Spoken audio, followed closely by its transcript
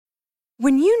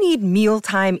When you need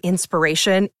mealtime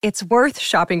inspiration, it's worth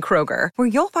shopping Kroger, where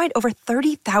you'll find over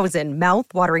 30,000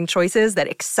 mouth-watering choices that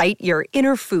excite your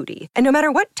inner foodie. And no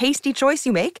matter what tasty choice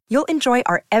you make, you'll enjoy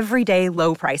our everyday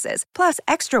low prices, plus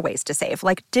extra ways to save,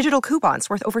 like digital coupons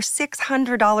worth over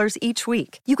 $600 each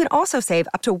week. You can also save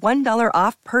up to $1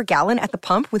 off per gallon at the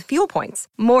pump with fuel points.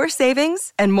 More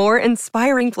savings and more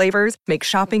inspiring flavors make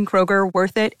shopping Kroger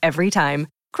worth it every time.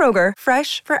 Kroger,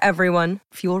 fresh for everyone.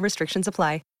 Fuel restrictions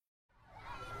apply.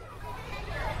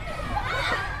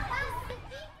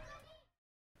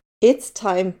 It's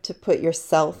time to put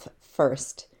yourself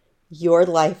first. Your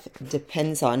life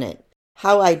depends on it.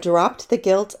 How I dropped the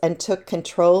guilt and took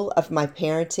control of my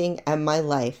parenting and my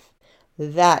life.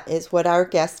 That is what our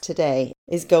guest today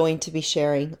is going to be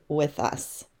sharing with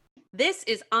us. This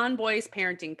is On Boys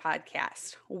Parenting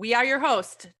Podcast. We are your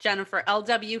hosts, Jennifer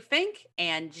L.W. Fink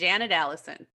and Janet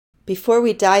Allison. Before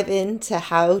we dive into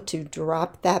how to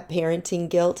drop that parenting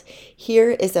guilt, here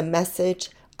is a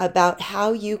message about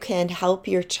how you can help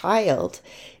your child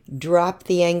drop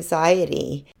the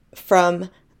anxiety from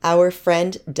our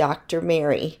friend, Dr.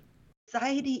 Mary.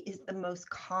 Anxiety is the most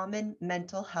common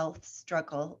mental health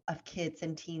struggle of kids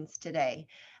and teens today,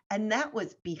 and that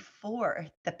was before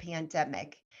the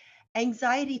pandemic.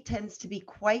 Anxiety tends to be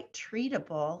quite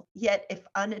treatable, yet if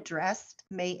unaddressed,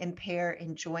 may impair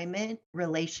enjoyment,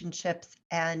 relationships,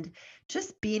 and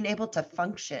just being able to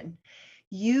function.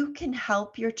 You can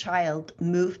help your child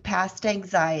move past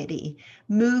anxiety,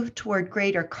 move toward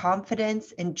greater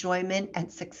confidence, enjoyment, and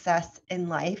success in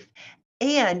life.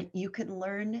 And you can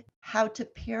learn how to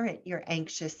parent your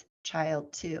anxious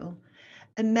child too.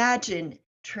 Imagine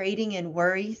trading in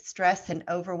worry, stress, and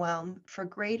overwhelm for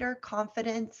greater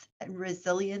confidence and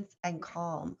resilience and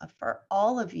calm for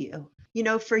all of you. You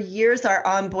know, for years, our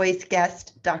On Boys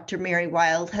guest, Dr. Mary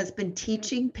Wild, has been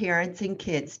teaching parents and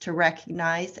kids to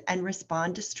recognize and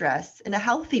respond to stress in a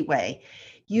healthy way,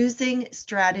 using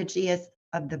strategies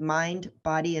of the mind,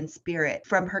 body, and spirit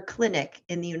from her clinic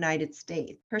in the United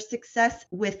States. Her success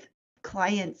with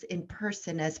clients in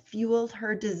person has fueled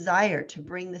her desire to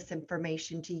bring this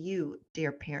information to you,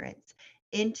 dear parents,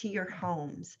 into your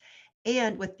homes,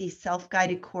 and with these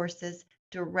self-guided courses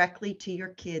directly to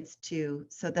your kids too,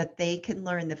 so that they can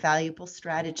learn the valuable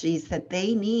strategies that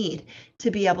they need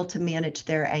to be able to manage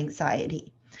their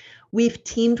anxiety. We've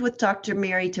teamed with Dr.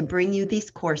 Mary to bring you these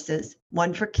courses,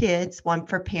 one for kids, one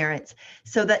for parents,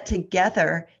 so that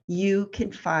together you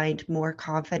can find more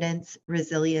confidence,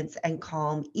 resilience, and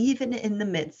calm, even in the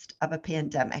midst of a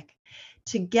pandemic.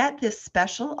 To get this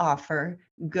special offer,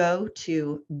 go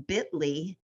to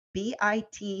bit.ly,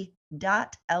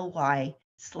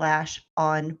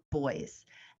 bit.ly/onboys,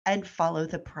 and follow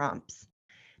the prompts.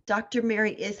 Dr.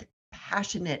 Mary is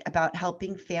passionate about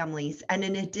helping families, and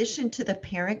in addition to the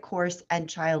parent course and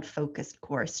child-focused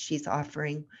course she's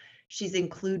offering, she's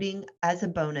including as a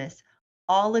bonus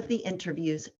all of the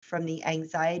interviews from the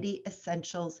Anxiety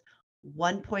Essentials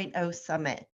 1.0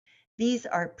 Summit. These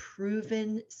are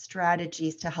proven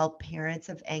strategies to help parents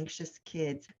of anxious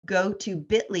kids. Go to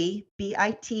bit.ly,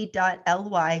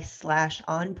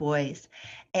 bit.ly/onboys.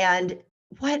 And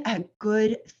what a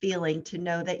good feeling to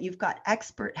know that you've got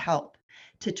expert help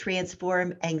to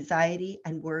transform anxiety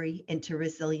and worry into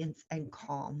resilience and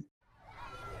calm.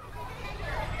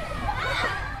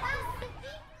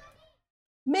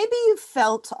 Maybe you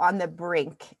felt on the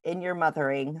brink in your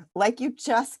mothering, like you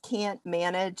just can't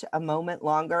manage a moment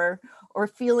longer, or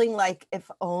feeling like if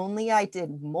only I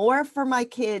did more for my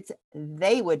kids,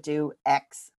 they would do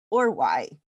X or Y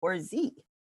or Z.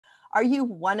 Are you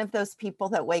one of those people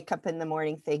that wake up in the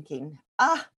morning thinking,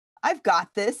 I've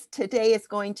got this. Today is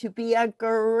going to be a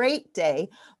great day.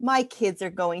 My kids are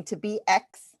going to be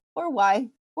X or Y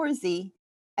or Z,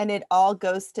 and it all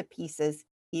goes to pieces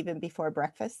even before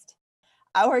breakfast?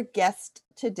 Our guest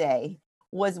today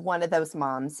was one of those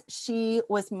moms. She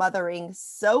was mothering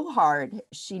so hard,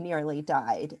 she nearly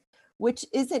died, which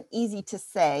isn't easy to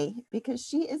say because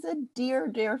she is a dear,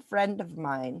 dear friend of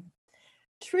mine.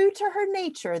 True to her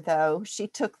nature, though, she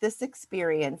took this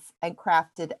experience and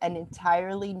crafted an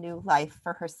entirely new life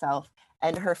for herself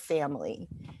and her family.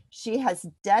 She has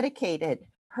dedicated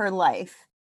her life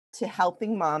to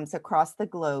helping moms across the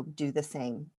globe do the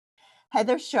same.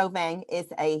 Heather Chauvin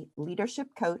is a leadership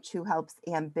coach who helps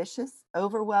ambitious,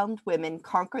 overwhelmed women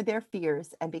conquer their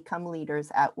fears and become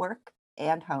leaders at work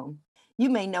and home. You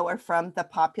may know her from the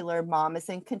popular Mom is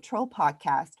in Control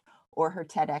podcast or her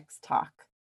TEDx talk.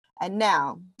 And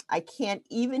now, I can't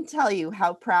even tell you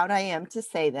how proud I am to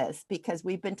say this because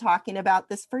we've been talking about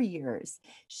this for years.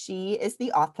 She is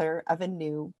the author of a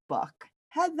new book.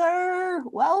 Heather,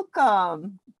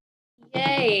 welcome.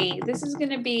 Yay. This is going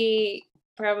to be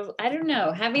probably, I don't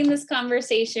know, having this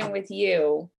conversation with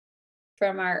you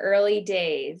from our early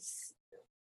days.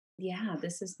 Yeah,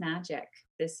 this is magic.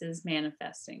 This is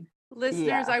manifesting. Listeners,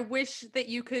 Yeah. I wish that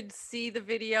you could see the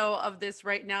video of this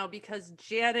right now because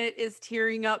Janet is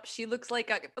tearing up. She looks like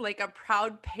a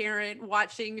proud parent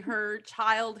watching her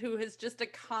child who has just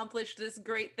accomplished this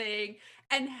great thing,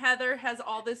 and Heather has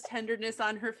all this tenderness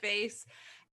on her face.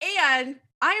 And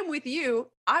I am with you.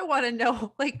 I want to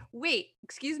know, like, wait,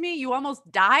 excuse me, you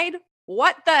almost died?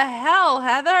 What the hell,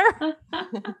 Heather?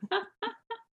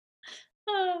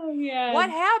 Oh, yeah. What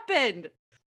happened?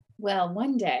 Well,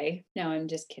 one day, no, I'm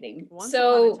just kidding. Once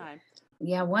upon a time.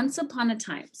 Yeah, once upon a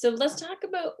time. So let's talk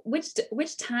about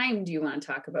which time do you want to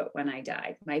talk about when I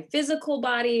died? My physical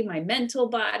body, my mental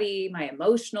body, my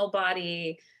emotional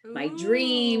body, my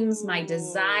dreams, my Ooh.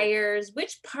 desires.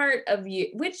 Which part of you,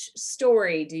 which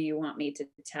story do you want me to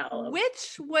tell?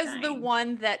 Which was the time?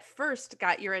 one that first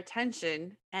got your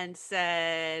attention and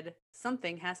said,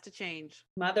 something has to change?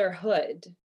 Motherhood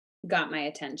got my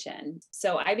attention.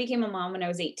 So I became a mom when I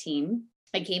was 18.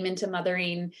 I came into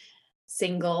mothering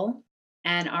single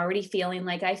and already feeling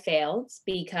like I failed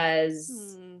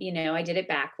because, I did it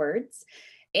backwards.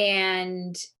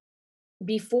 And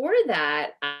before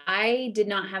that, I did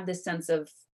not have this sense of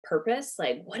purpose.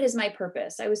 Like, what is my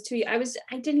purpose? I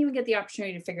didn't even get the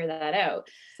opportunity to figure that out.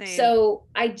 Same. So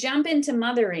I jump into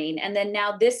mothering, and then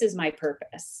now this is my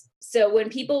purpose. So when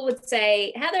people would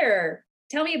say, Heather,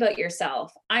 tell me about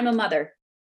yourself, I'm a mother.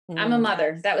 I'm a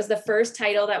mother. Yes. That was the first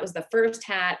title. That was the first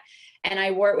hat. And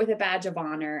I wore it with a badge of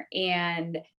honor.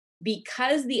 And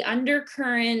because the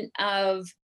undercurrent of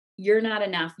you're not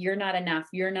enough, you're not enough,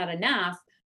 you're not enough,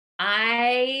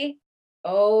 I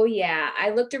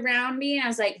looked around me and I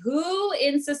was like, who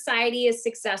in society is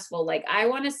successful? Like, I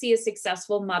want to see a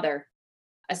successful mother,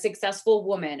 a successful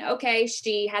woman. Okay,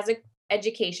 she has an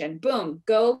education. Boom,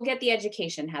 go get the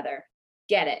education, Heather.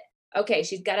 Get it. Okay,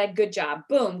 she's got a good job.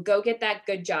 Boom, go get that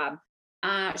good job.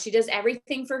 She does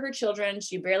everything for her children.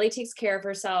 She barely takes care of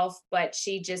herself, but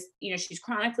she just, she's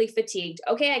chronically fatigued.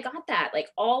 Okay, I got that. Like,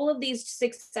 all of these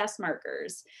success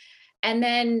markers. And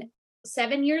then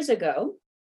 7 years ago,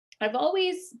 I've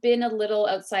always been a little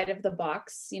outside of the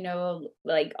box,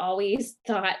 like always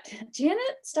thought, Janet,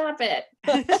 stop it.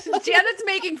 Janet's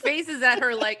making faces at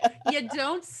her like, you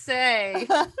don't say.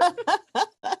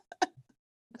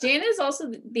 Janet is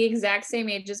also the exact same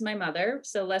age as my mother.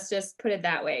 So let's just put it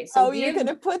that way. So you're going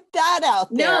to put that out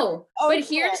there. No, okay. But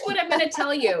here's what I'm going to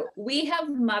tell you. We have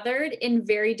mothered in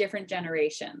very different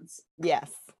generations. Yes.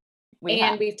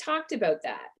 We've talked about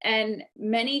that and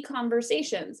many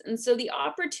conversations. And so the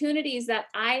opportunities that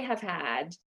I have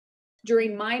had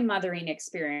during my mothering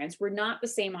experience were not the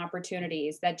same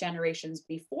opportunities that generations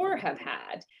before have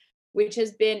had, which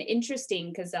has been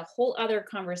interesting because a whole other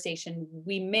conversation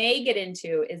we may get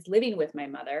into is living with my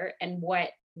mother and what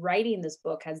writing this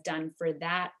book has done for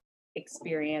that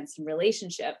experience and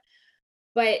relationship.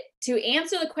 But to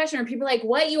answer the question, are people like,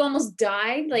 what, you almost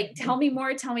died? Like, tell me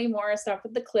more, stop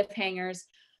with the cliffhangers.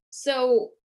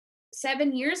 So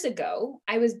 7 years ago,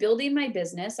 I was building my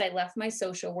business. I left my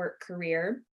social work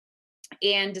career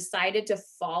and decided to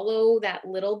follow that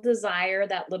little desire,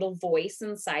 that little voice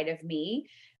inside of me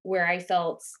where I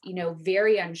felt,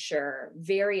 very unsure,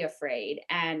 very afraid.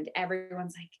 And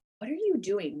everyone's like, what are you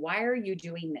doing? Why are you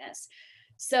doing this?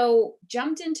 So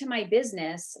jumped into my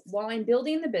business while I'm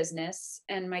building the business,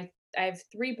 and I have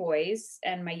 3 boys,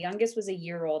 and my youngest was a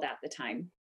year old at the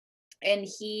time. And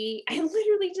I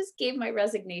literally just gave my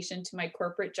resignation to my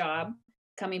corporate job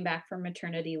coming back from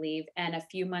maternity leave. And a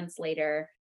few months later,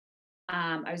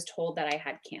 I was told that I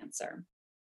had cancer.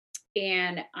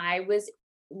 And I was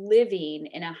living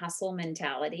in a hustle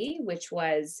mentality, which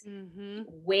was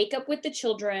wake up with the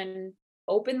children,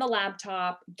 open the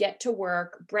laptop, get to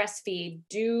work, breastfeed,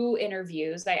 do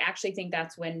interviews. I actually think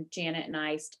that's when Janet and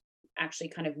I actually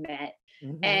kind of met.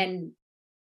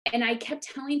 And I kept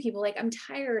telling people, like, I'm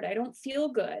tired, I don't feel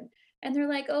good. And they're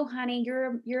like, oh, honey,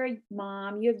 you're a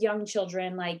mom, you have young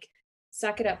children, like,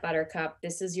 suck it up, buttercup.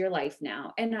 This is your life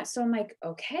now. And so I'm like,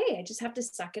 okay, I just have to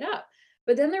suck it up.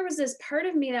 But then there was this part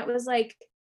of me that was like,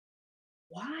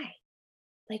 why?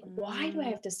 Like, why do I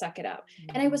have to suck it up?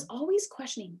 And I was always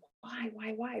questioning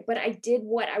why? But I did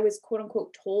what I was quote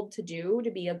unquote told to do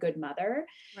to be a good mother.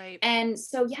 Right. And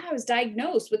so, I was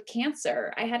diagnosed with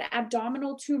cancer. I had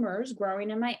abdominal tumors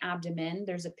growing in my abdomen.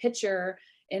 There's a picture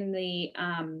in the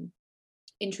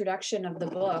introduction of the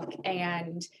book,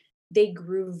 and they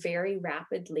grew very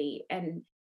rapidly. And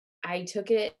I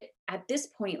took it at this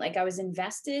point, like, I was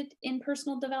invested in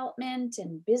personal development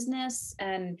and business,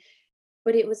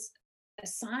 but it was a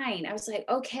sign. I was like,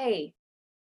 okay,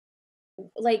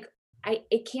 like,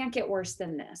 it can't get worse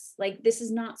than this. Like, this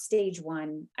is not stage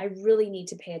 1. I really need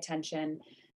to pay attention.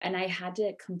 And I had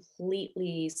to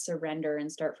completely surrender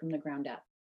and start from the ground up.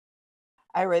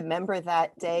 I remember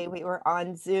that day we were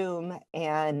on Zoom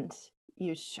and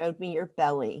you showed me your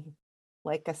belly,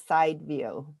 like a side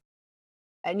view,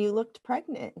 and you looked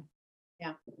pregnant.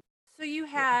 Yeah. So you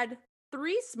had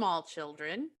 3 small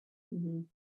children. Mhm.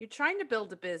 You're trying to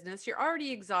build a business. You're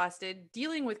already exhausted.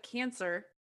 Dealing with cancer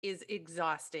is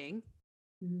exhausting.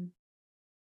 Mhm.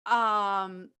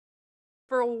 Um,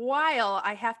 for a while,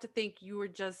 I have to think you were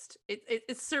just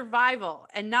it's survival,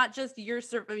 and not just your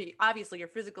I mean, obviously your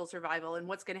physical survival and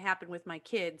what's going to happen with my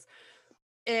kids.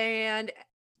 And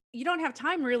you don't have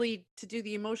time really to do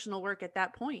the emotional work at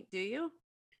that point, do you?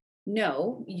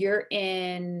 No, you're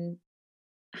in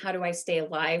how do I stay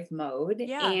alive mode.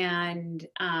 Yeah. And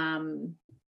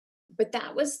but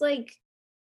that was like,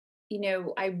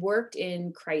 I worked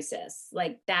in crisis.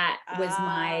 Like that was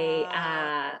my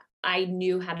Ah, I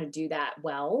knew how to do that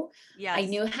well. I yes.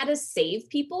 knew how to save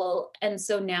people. And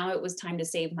so now it was time to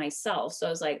save myself. So I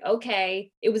was like,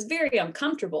 okay, it was very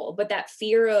uncomfortable, but that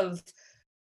fear of,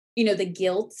 the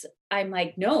guilt, I'm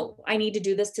like, no, I need to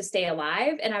do this to stay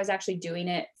alive. And I was actually doing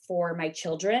it for my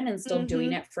children and still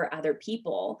doing Mhm. it for other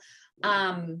people.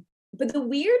 But the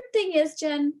weird thing is,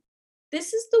 Jen,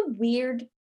 this is the weird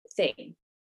thing.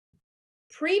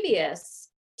 Previous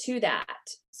to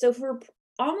that, so for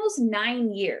almost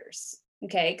 9 years,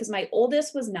 okay, because my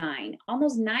oldest was 9,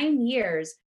 almost 9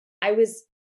 years, I was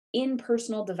in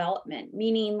personal development,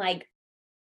 meaning like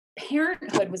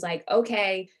parenthood was like,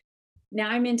 okay, now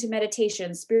I'm into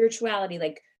meditation, spirituality,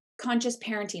 like conscious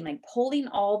parenting, like pulling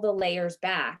all the layers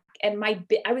back. And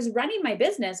I was running my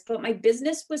business, but my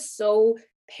business was so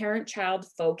parent child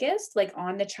focused, like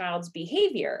on the child's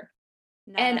behavior.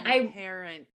 Not And on the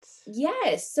parent.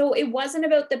 yes, so it wasn't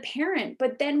about the parent,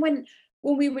 but then when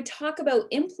we would talk about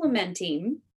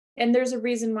implementing, and there's a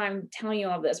reason why I'm telling you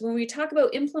all this. When we talk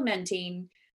about implementing,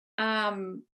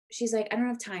 she's like, I don't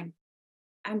have time.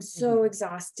 I'm so Mhm.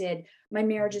 exhausted. My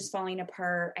marriage is falling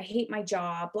apart. I hate my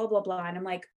job, blah, blah, blah. And I'm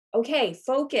like, okay,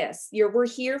 focus. We're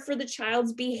here for the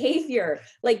child's behavior.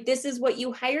 Like, this is what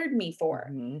you hired me for.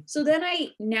 Mhm. So then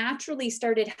I naturally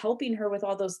started helping her with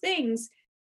all those things.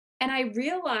 And I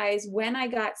realized when I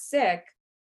got sick,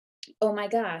 oh my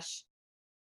gosh,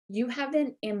 you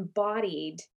haven't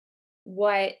embodied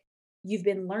what you've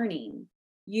been learning.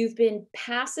 You've been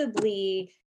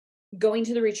passively going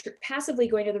to the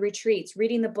retreats,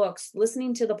 reading the books,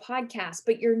 listening to the podcast,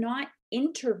 but you're not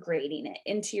integrating it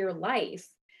into your life.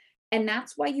 And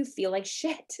that's why you feel like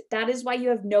shit. That is why you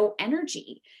have no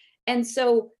energy. And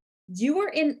so you are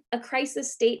in a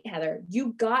crisis state, Heather.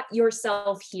 You got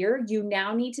yourself here. You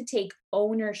now need to take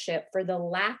ownership for the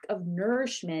lack of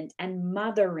nourishment and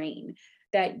mothering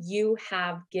that you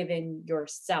have given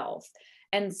yourself.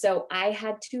 And so I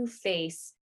had to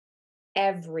face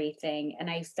everything. And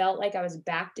I felt like I was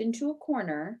backed into a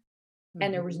corner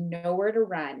and there was Mhm. nowhere to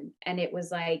run. And it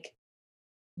was like,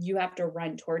 you have to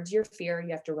run towards your fear. You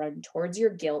have to run towards your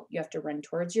guilt. You have to run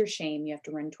towards your shame. You have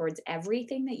to run towards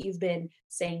everything that you've been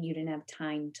saying you didn't have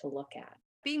time to look at.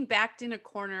 Being backed in a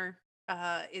corner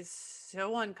is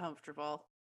so uncomfortable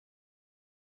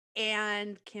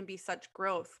and can be such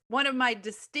growth. One of my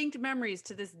distinct memories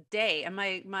to this day, and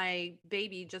my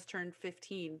baby just turned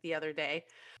 15 the other day,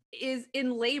 is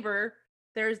in labor.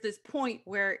 There's this point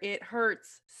where it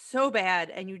hurts so bad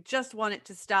and you just want it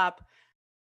to stop,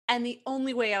 and the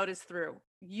only way out is through.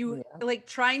 You Yeah. like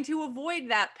trying to avoid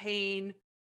that pain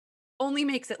only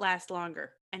makes it last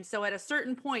longer. And so at a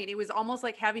certain point, it was almost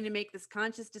like having to make this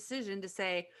conscious decision to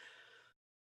say,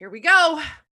 here we go,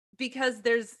 because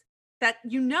there's that,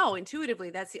 intuitively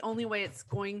that's the only way it's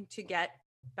going to get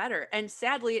better. And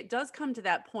sadly, it does come to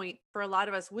that point for a lot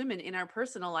of us women in our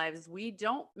personal lives. We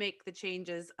don't make the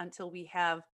changes until we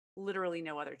have literally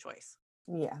no other choice.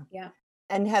 Yeah. Yeah.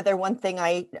 And Heather, one thing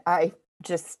I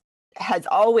just has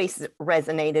always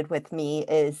resonated with me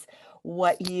is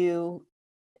what you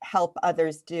help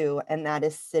others do, and that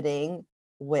is sitting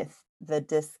with the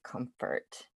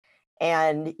discomfort.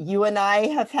 And you and I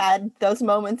have had those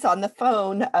moments on the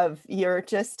phone of you're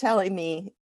just telling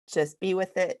me, just be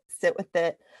with it, sit with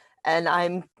it. And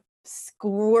I'm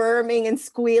squirming and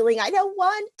squealing. I don't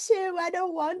want to. I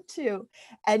don't want to.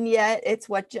 And yet it's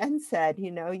what Jen said,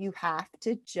 you have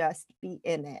to just be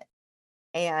in it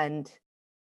and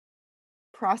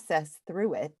process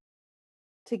through it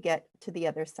to get to the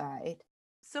other side.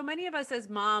 So many of us as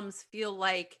moms feel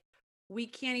like we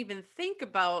can't even think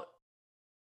about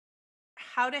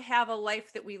how to have a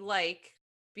life that we like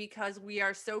because we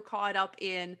are so caught up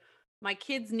in My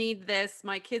kids need this.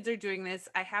 My kids are doing this.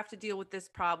 I have to deal with this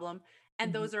problem.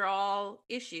 And Mhm. those are all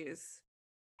issues.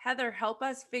 Heather, help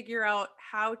us figure out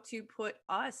how to put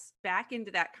us back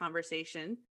into that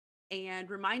conversation and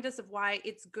remind us of why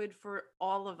it's good for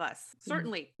all of us. Mhm.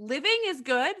 Certainly, living is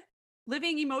good.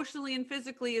 Living emotionally and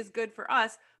physically is good for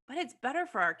us, but it's better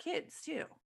for our kids too.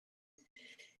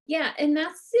 Yeah, and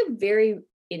that's a very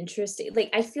interesting,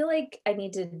 like, I feel like I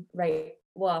need to write,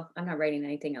 well, I'm not writing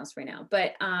anything else right now,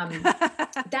 but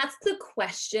that's the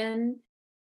question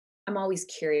I'm always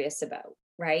curious about,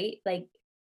 right? Like,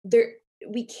 there,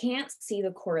 we can't see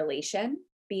the correlation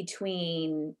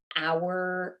between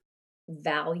our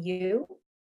value,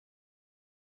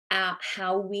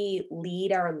 how we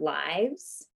lead our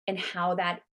lives, and how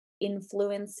that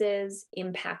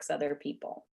impacts other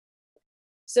people.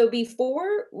 So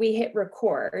before we hit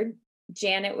record,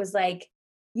 Janet was like,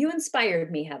 "You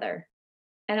inspired me, Heather."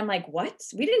 And I'm like, "What?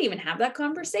 We didn't even have that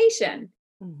conversation."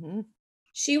 Mhm.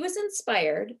 She was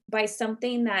inspired by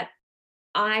something that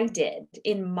I did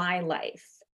in my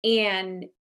life, and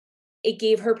it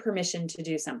gave her permission to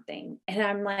do something. And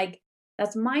I'm like,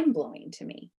 that's mind blowing to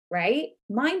me, right?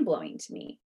 Mind blowing to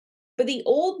me. But the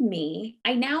old me,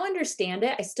 I now understand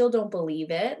it. I still don't believe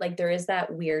it. Like, there is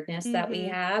that weirdness that we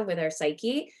Hmm. have with our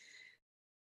psyche.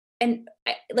 And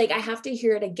I have to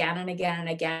hear it again and again and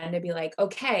again to be like,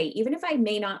 okay, even if I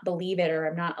may not believe it or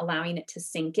I'm not allowing it to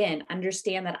sink in,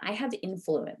 understand that I have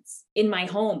influence in my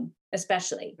home,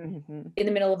 especially Mhm. in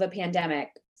the middle of a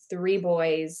pandemic, 3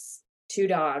 boys, 2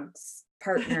 dogs,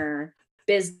 partner,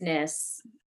 business,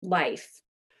 life,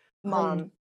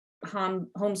 home, Mom.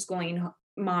 homeschooling,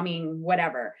 momming,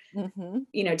 whatever,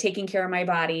 Mhm. taking care of my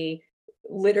body,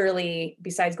 literally,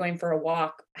 besides going for a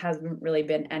walk, hasn't really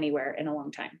been anywhere in a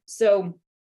long time. So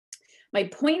my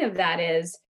point of that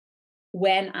is,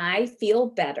 when I feel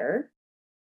better,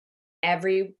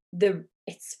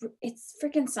 it's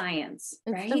freaking science,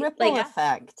 It's the right? ripple Like,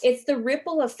 effect. it's the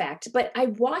ripple effect. But I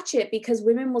watch it because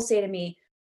women will say to me,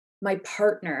 my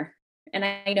partner, and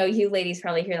I know you ladies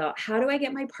probably hear that, how do I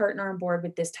get my partner on board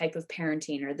with this type of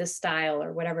parenting or this style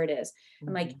or whatever it is?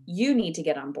 I'm like, Mhm. you need to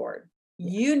get on board.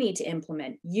 You Yes. need to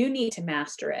implement, you need to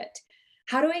master it.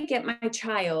 How do I get my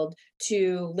child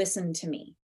to listen to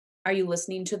me? Are you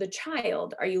listening to the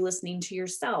child? Are you listening to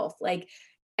yourself? Like,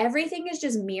 everything is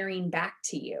just mirroring back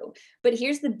to you. But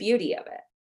here's the beauty of it.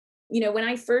 When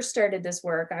I first started this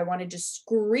work, I wanted to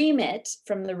scream it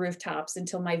from the rooftops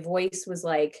until my voice was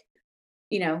like,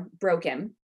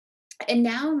 broken. And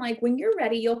now I'm like, when you're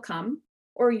ready, you'll come,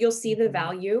 or you'll see the Mhm.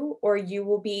 value, or you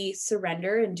will be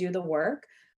surrender and do the work.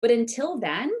 But until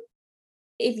then,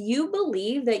 if you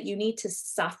believe that you need to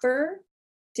suffer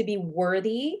to be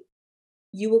worthy,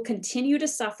 you will continue to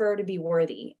suffer to be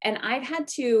worthy. And I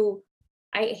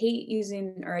hate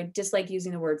using, or I dislike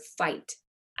using the word fight.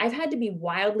 I've had to be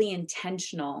wildly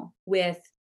intentional with,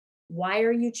 why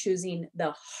are you choosing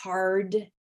the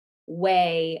hard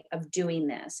way of doing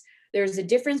this? There's a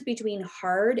difference between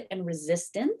hard and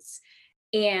resistance,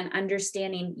 and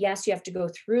understanding, yes, you have to go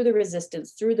through the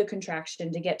resistance, through the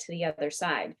contraction to get to the other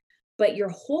side. But your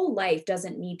whole life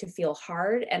doesn't need to feel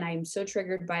hard. And I'm so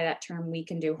triggered by that term, we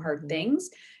can do hard Mhm. things,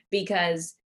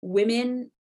 because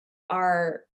women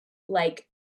are like,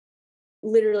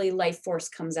 literally, life force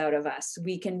comes out of us.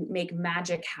 We can make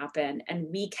magic happen, and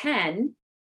we can,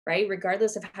 right?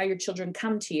 Regardless of how your children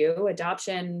come to you,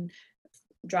 adoption,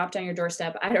 dropped on your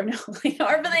doorstep, I don't know, like,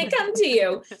 however they come to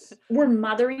you, we're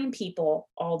mothering people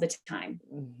all the time,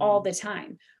 all Mhm. the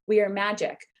time. We are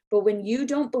magic. But when you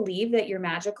don't believe that you're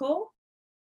magical,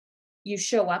 you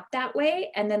show up that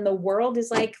way, and then the world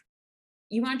is like,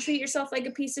 you want to treat yourself like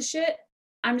a piece of shit?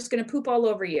 I'm just going to poop all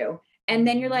over you. And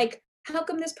then you're Mhm. like, how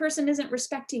come this person isn't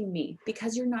respecting me?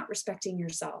 Because you're not respecting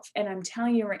yourself. And I'm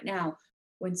telling you right now,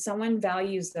 when someone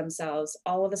values themselves,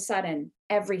 all of a sudden,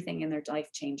 everything in their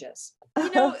life changes.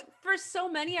 For so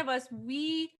many of us,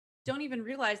 we don't even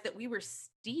realize that we were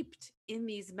steeped in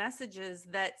these messages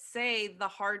that say the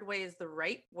hard way is the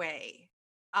right way.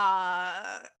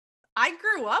 I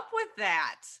grew up with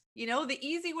that. The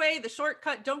easy way, the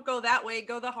shortcut, don't go that way,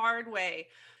 go the hard way.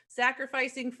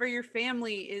 Sacrificing for your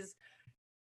family is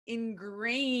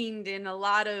ingrained in a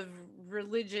lot of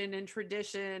religion and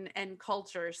tradition and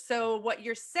culture. So, what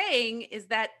you're saying is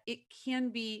that it can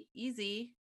be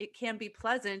easy, it can be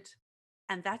pleasant,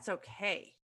 and that's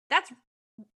okay.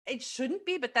 It shouldn't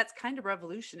be, but that's kind of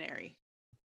revolutionary.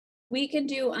 We can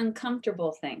do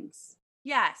uncomfortable things.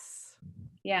 Yes.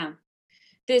 Yeah.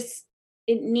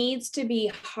 It needs to be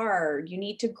hard. You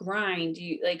need to grind.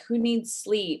 Who needs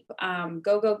sleep?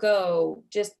 Go, go, go.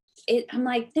 Just I'm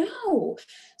like, no.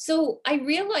 So I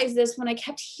realized this when I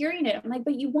kept hearing it. I'm like,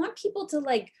 but you want people to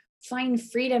like find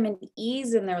freedom and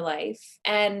ease in their life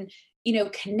and,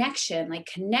 connection, like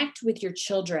connect with your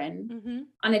children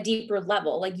on a deeper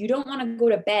level. Like you don't want to go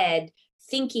to bed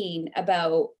thinking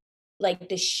about like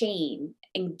the shame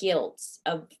and guilt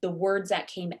of the words that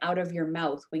came out of your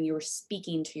mouth when you were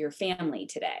speaking to your family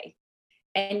today.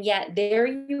 And yet there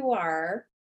you are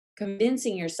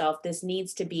convincing yourself this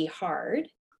needs to be hard.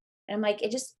 And I'm like,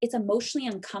 it's emotionally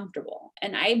uncomfortable.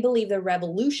 And I believe the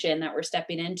revolution that we're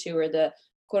stepping into, or the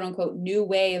quote unquote new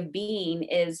way of being,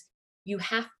 is you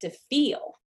have to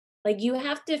feel. Like you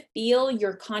have to feel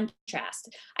your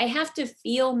contrast. I have to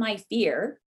feel my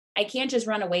fear. I can't just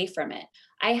run away from it.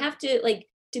 I have to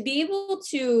to be able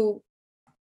to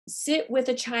sit with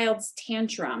a child's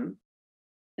tantrum,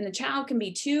 and the child can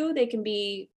be 2, they can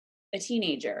be a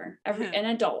teenager, an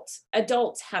adult.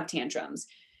 Adults have tantrums.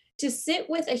 To sit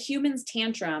with a human's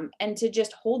tantrum and to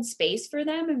just hold space for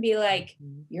them and be like,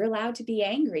 you're allowed to be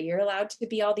angry. You're allowed to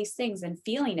be all these things and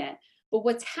feeling it. But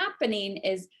what's happening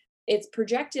is it's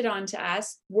projected onto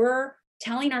us. We're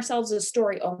telling ourselves a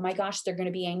story. Oh my gosh, they're going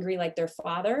to be angry like their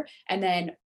father. And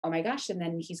then, oh my gosh, and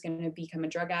then he's going to become a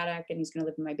drug addict and he's going to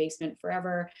live in my basement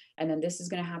forever. And then this is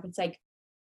going to happen. It's like,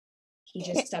 he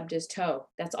just stubbed his toe.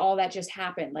 That's all that just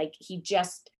happened. Like he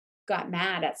just got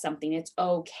mad at something. It's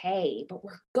okay, but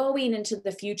we're going into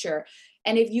the future.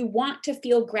 And if you want to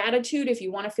feel gratitude, if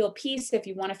you want to feel peace, if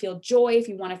you want to feel joy, if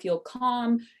you want to feel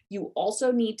calm, you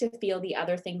also need to feel the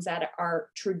other things that are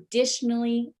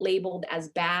traditionally labeled as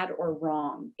bad or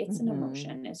wrong. It's an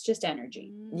emotion. It's just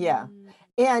energy. Yeah.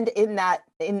 And in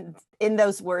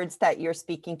those words that you're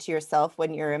speaking to yourself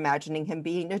when you're imagining him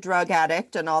being a drug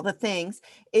addict and all the things,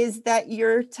 is that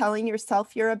you're telling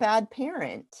yourself you're a bad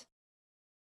parent.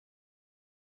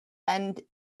 And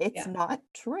it's not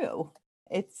true.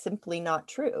 It's simply not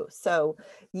true. So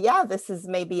yeah, this is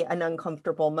maybe an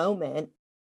uncomfortable moment,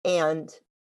 and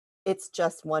it's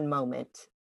just one moment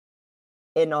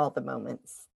in all the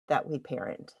moments that we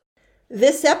parent.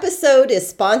 This episode is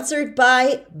sponsored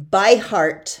by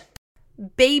Heart.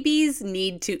 Babies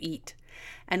need to eat.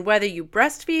 And whether you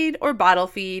breastfeed or bottle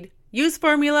feed, use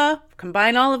formula,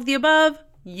 combine all of the above,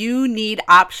 you need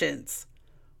options.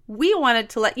 We wanted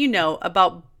to let you know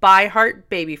about Heart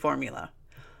baby formula.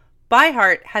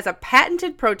 Heart has a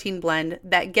patented protein blend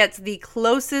that gets the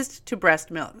closest to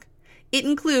breast milk. It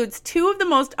includes 2 of the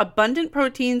most abundant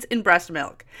proteins in breast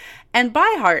milk. And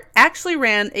Heart actually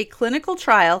ran a clinical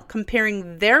trial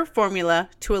comparing their formula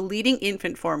to a leading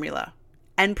infant formula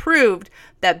and proved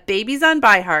that babies on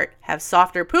Heart have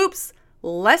softer poops,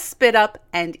 less spit up,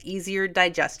 and easier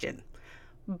digestion.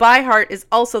 Heart is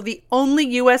also the only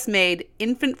US-made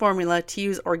infant formula to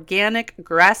use organic,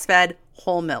 grass-fed,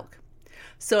 whole milk.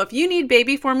 So if you need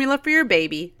baby formula for your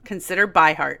baby, consider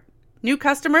Heart. New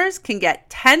customers can get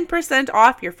 10%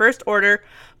 off your first order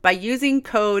by using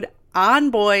code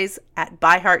ONBOYS at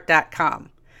byheart.com.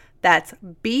 That's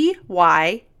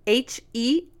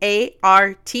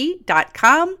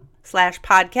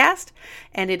BYHEART.com/podcast,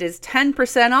 and it is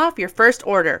 10% off your first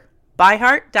order.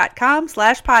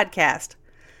 byheart.com/podcast.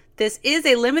 This is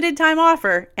a limited time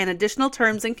offer, and additional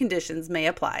terms and conditions may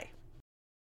apply.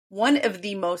 One of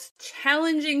the most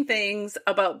challenging things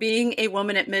about being a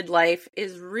woman at midlife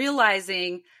is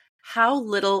realizing how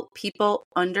little people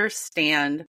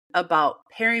understand about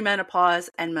perimenopause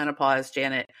and menopause,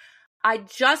 Janet. I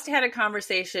just had a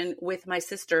conversation with my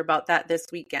sister about that this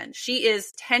weekend. She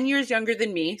is 10 years younger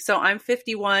than me, so I'm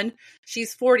 51,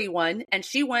 she's 41, and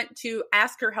she went to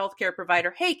ask her healthcare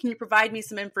provider, hey, can you provide me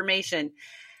some information?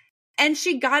 And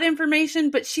she got information,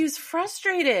 but she was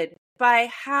frustrated by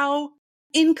how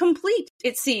incomplete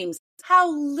it seems,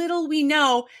 how little we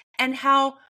know, and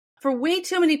how for way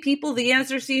too many people, the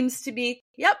answer seems to be,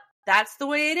 yep, that's the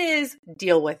way it is.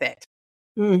 Deal with it.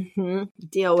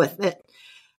 Deal with it.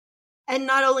 And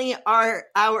not only are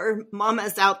our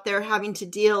mamas out there having to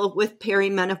deal with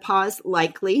perimenopause,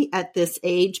 likely at this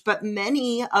age, but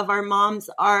many of our moms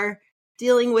are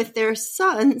dealing with their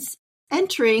sons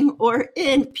entering or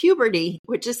in puberty,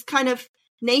 which is kind of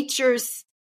nature's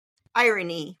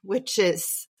irony, which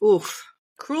is, oof.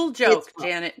 Cruel joke,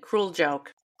 Janet. Cruel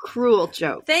joke. Cruel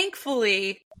joke.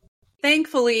 Thankfully,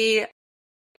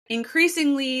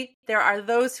 increasingly, there are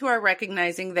those who are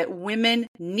recognizing that women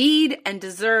need and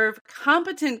deserve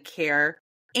competent care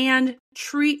and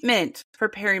treatment for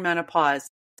perimenopause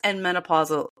and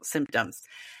menopausal symptoms.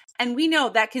 And we know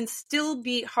that can still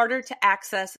be harder to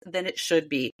access than it should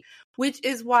be, which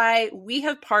is why we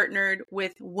have partnered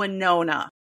with Winona.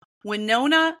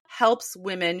 Winona helps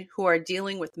women who are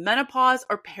dealing with menopause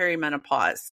or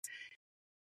perimenopause.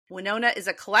 Winona is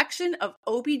a collection of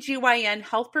OBGYN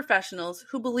health professionals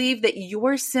who believe that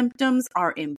your symptoms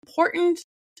are important,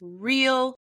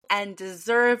 real, and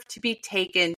deserve to be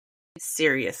taken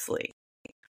seriously.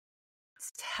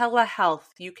 It's telehealth.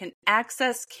 You can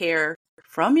access care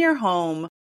from your home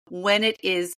when it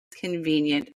is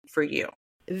convenient for you.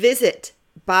 Visit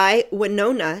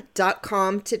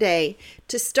bywinona.com today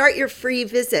to start your free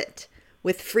visit.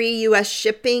 With free U.S.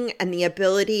 shipping and the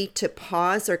ability to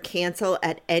pause or cancel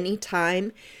at any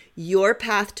time, your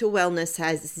path to wellness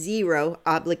has zero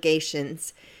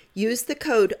obligations. Use the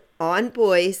code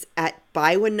ONBOYS at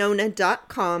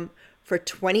bywinona.com for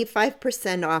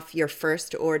 25% off your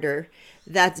first order.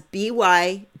 That's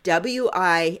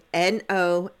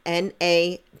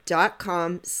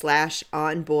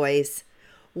bywinona.com/onboys.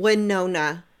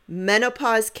 Winona,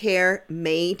 menopause care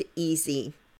made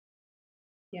easy.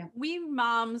 Yeah. We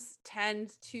moms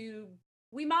tend to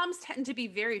be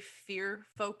very fear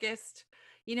focused.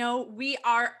 You know, we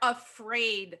are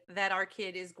afraid that our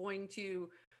kid is going to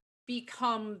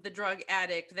become the drug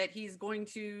addict, that he's going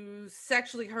to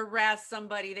sexually harass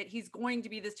somebody, that he's going to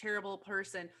be this terrible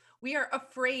person. We are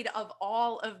afraid of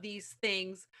all of these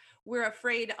things. We're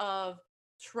afraid of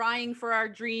trying for our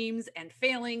dreams and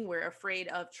failing. We're afraid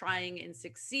of trying and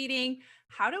succeeding.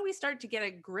 How do we start to get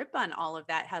a grip on all of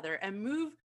that, Heather, and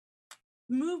move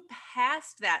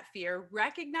past that fear,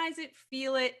 recognize it,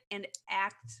 feel it, and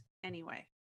act anyway?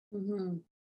 Mm-hmm.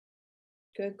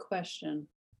 Good question.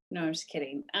 No, I'm just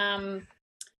kidding.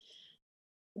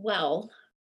 Well,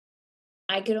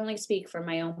 I could only speak from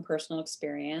my own personal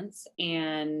experience.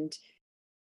 And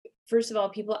first of all,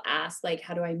 people ask, like,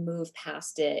 how do I move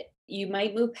past it? You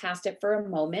might move past it for a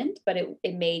moment, but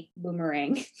it may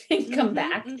boomerang and come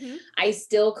back. Mm-hmm. I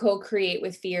still co-create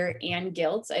with fear and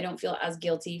guilt. I don't feel as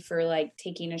guilty for like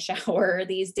taking a shower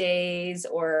these days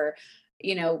or,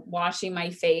 you know, washing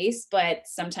my face, but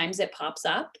sometimes it pops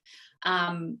up.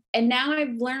 And now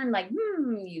I've learned like,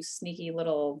 you sneaky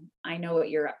little, I know what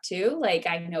you're up to. Like,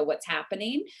 I know what's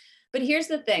happening. But here's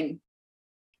the thing.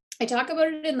 I talk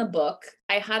about it in the book.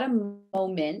 I had a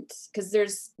moment because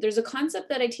there's a concept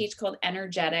that I teach called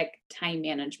energetic time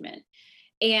management.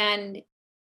 And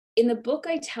in the book,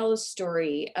 I tell a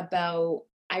story about,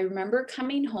 I remember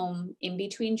coming home in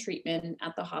between treatment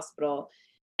at the hospital,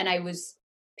 and I was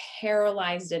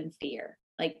paralyzed in fear,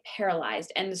 like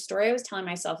paralyzed. And the story I was telling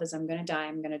myself is, I'm going to die,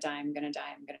 I'm going to die, I'm going to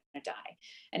die, I'm going to die.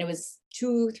 And it was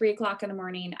 2-3 o'clock in the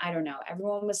morning. I don't know.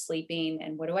 Everyone was sleeping.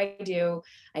 And what do?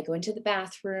 I go into the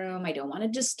bathroom. I don't want to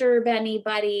disturb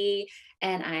anybody.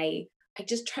 And I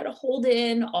just try to hold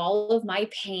in all of my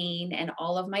pain and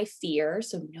all of my fear.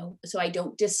 So I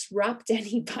don't disrupt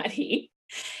anybody.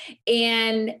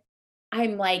 And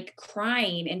I'm like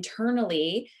crying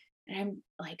internally. And I'm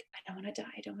like, I don't want to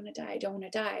die. I don't want to die. I don't want to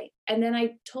die. And then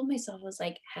I told myself, I was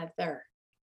like, Heather,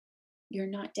 you're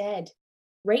not dead.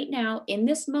 Right now, in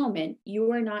this moment,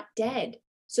 you are not dead.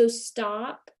 So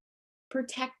stop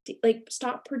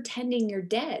pretending you're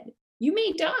dead. You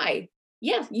may die.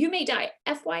 Yeah, you may die.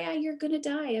 FYI, you're going to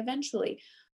die eventually.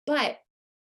 But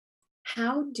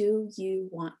how do you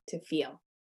want to feel?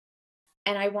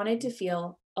 And I wanted to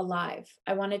feel alive.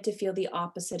 I wanted to feel the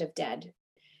opposite of dead.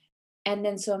 And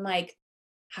then so I'm like,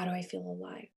 how do I feel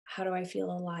alive? How do I feel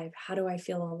alive? How do I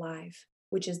feel alive?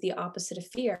 Which is the opposite of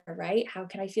fear, right? How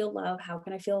can I feel love? How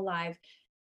can I feel alive?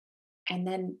 And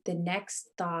then the next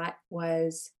thought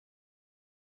was,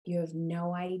 you have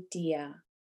no idea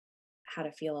how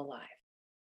to feel alive.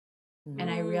 And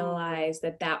I realized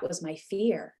that was my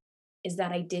fear, is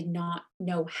that I did not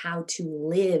know how to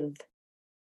live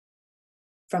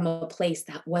from a place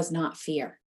that was not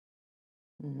fear.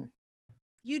 Mm-hmm.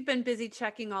 You'd been busy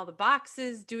checking all the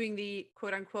boxes, doing the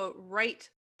quote unquote right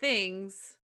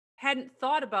things, hadn't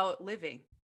thought about living.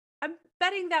 I'm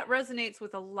betting that resonates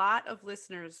with a lot of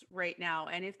listeners right now.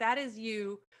 And if that is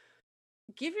you,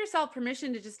 give yourself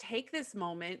permission to just take this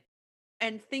moment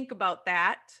and think about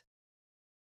that.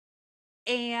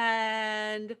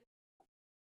 And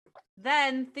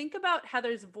then think about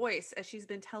Heather's voice as she's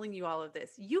been telling you all of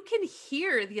this. You can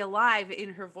hear the alive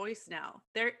in her voice now.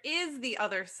 There is the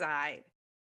other side.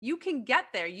 You can get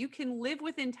there. You can live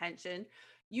with intention.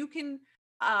 You can,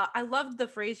 I love the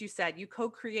phrase you said, you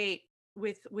co-create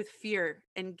with fear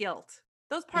and guilt.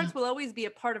 Those parts will always be a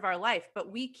part of our life,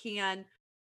 but we can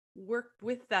work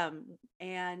with them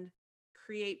and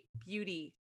create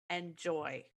beauty and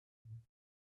joy.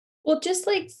 Well, just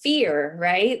like fear,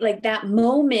 right? Like that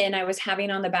moment I was having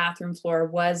on the bathroom floor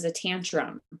was a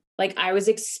tantrum. Like I was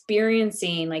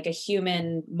experiencing like a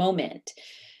human moment.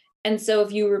 And so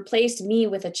if you replaced me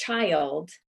with a child,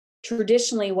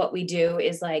 traditionally what we do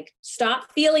is like,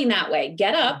 stop feeling that way.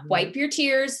 Get up, wipe your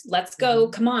tears. Let's go.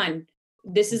 Come on.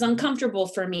 This is uncomfortable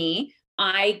for me.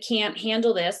 I can't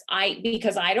handle this.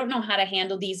 Because I don't know how to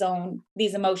handle these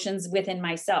emotions within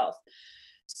myself.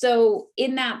 So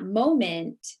in that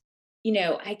moment,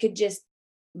 I could just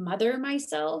mother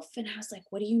myself, and I was like,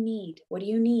 what do you need? What do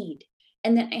you need?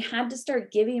 And then I had to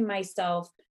start giving myself,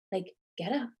 like,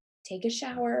 get up, take a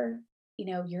shower,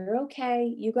 you're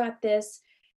okay, you got this.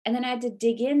 And then I had to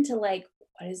dig into, like,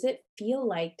 what does it feel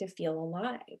like to feel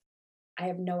alive? I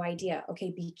have no idea.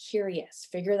 Okay, be curious,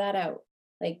 figure that out.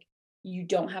 Like, you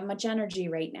don't have much energy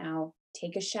right now.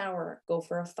 Take a shower, go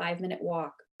for a 5-minute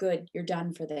walk. Good, you're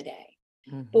done for the day.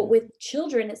 But with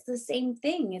children, it's the same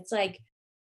thing. It's like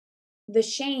the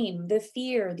shame, the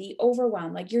fear, the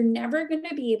overwhelm. Like, you're never going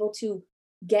to be able to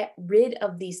get rid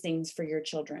of these things for your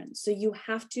children. So you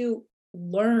have to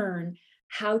learn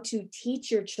how to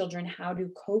teach your children how to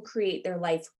co-create their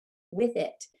life with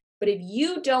it. But if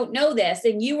you don't know this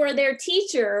and you are their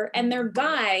teacher and their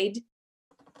guide,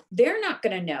 they're not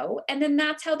going to know. And then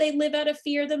that's how they live out of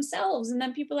fear themselves. And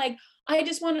then people are like, I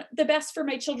just want the best for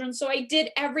my children, so I did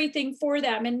everything for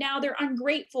them. And now they're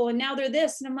ungrateful. And now they're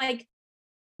this. And I'm like,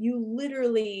 you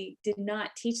literally did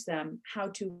not teach them how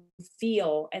to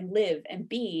feel and live and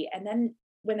be. And then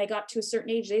when they got to a certain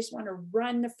age, they just want to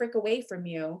run the frick away from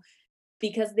you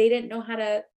because they didn't know how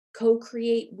to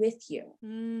co-create with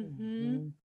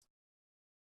you.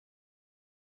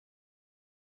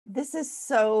 This is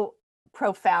so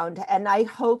profound. And I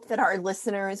hope that our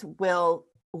listeners will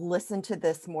listen to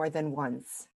this more than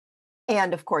once.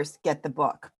 And of course, get the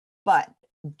book. But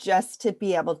just to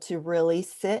be able to really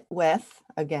sit with,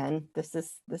 again, this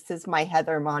is my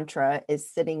Heather mantra,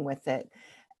 is sitting with it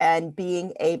and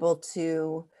being able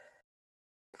to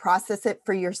process it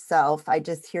for yourself. I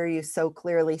just hear you so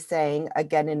clearly saying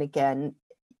again and again,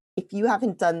 if you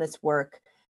haven't done this work,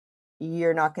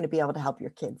 you're not going to be able to help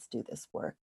your kids do this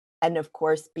work. And of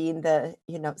course, being the,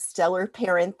 stellar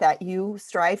parent that you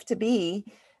strive to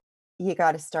be, you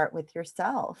got to start with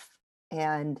yourself.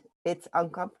 And it's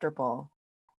uncomfortable.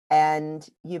 And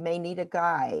you may need a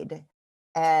guide.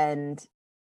 And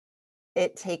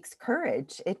it takes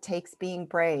courage. It takes being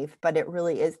brave. But it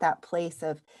really is that place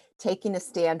of taking a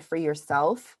stand for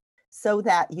yourself so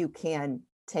that you can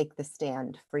take the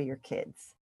stand for your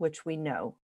kids, which we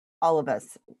know all of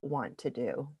us want to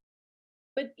do.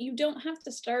 But you don't have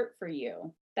to start for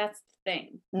you. That's the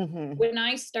thing. When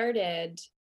I started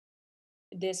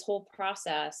this whole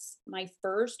process, my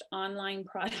first online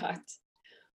product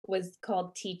was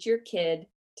called Teach Your Kid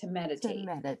to Meditate.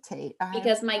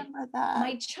 Because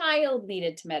my child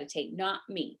needed to meditate, not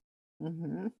me.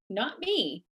 Not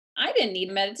me. I didn't need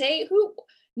to meditate.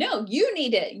 No, you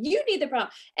need it. You need the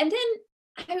problem. And then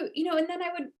I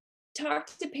would talk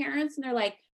to parents and they're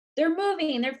like, they're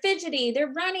moving, they're fidgety,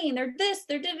 they're running, they're this,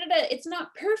 they're da-da-da. It's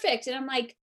not perfect. And I'm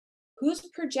like, who's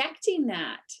projecting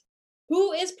that?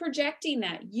 Who is projecting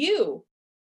that? You.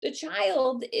 The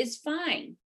child is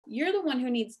fine. You're the one who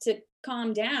needs to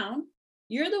calm down.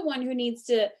 You're the one who needs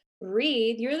to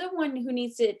breathe. You're the one who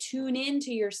needs to tune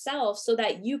into yourself so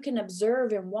that you can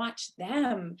observe and watch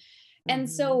them. And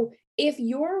so if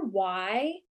your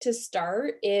why to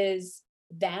start is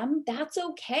them, that's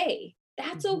okay.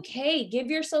 That's okay. Give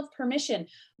yourself permission.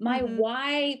 My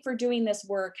why for doing this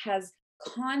work has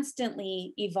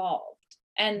constantly evolved.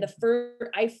 And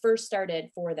I first started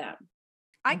for them.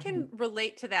 I can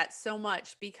relate to that so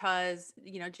much because,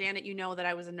 Janet, that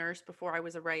I was a nurse before I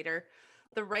was a writer.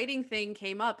 The writing thing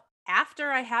came up after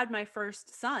I had my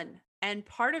first son. And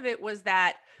part of it was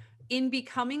that in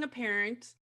becoming a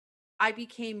parent, I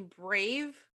became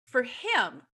brave for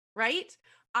him, right?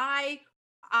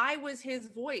 I was his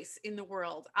voice in the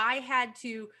world. I had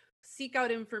to seek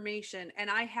out information and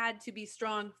I had to be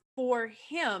strong for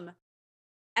him.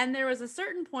 And there was a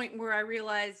certain point where I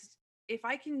realized if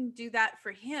I can do that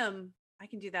for him, I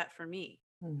can do that for me.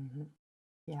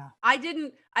 Yeah. I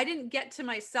didn't get to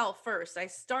myself first. I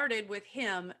started with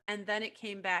him and then it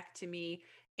came back to me.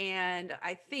 And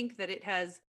I think that it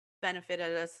has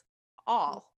benefited us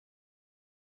all.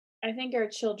 I think our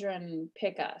children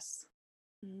pick us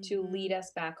to lead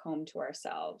us back home to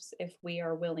ourselves if we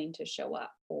are willing to show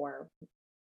up for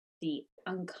the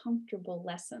uncomfortable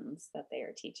lessons that they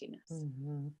are teaching us.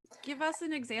 Give us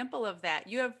an example of that.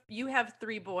 You have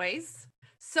 3 boys.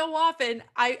 So often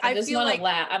I just feel like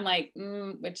laugh. I'm like,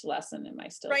 which lesson am I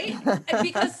still right?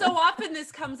 Because so often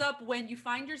this comes up when you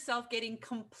find yourself getting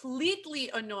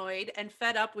completely annoyed and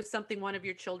fed up with something one of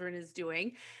your children is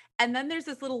doing. And then there's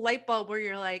this little light bulb where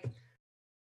you're like,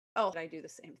 oh, I do the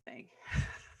same thing.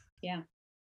 Yeah.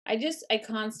 I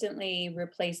constantly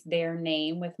replace their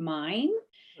name with mine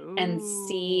and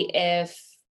see Ooh.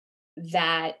 if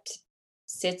that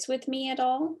sits with me at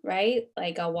all, right?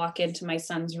 Like I'll walk into my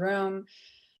son's room,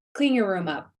 clean your room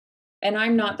up. And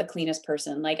I'm not the cleanest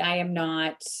person. Like I am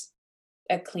not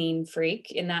a clean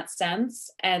freak in that sense.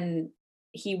 And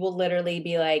he will literally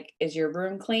be like, "Is your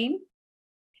room clean?"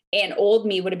 And old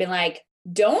me would have been like,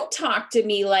 "Don't talk to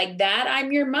me like that.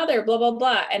 I'm your mother, blah, blah,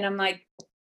 blah." And I'm like,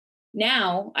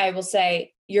 now I will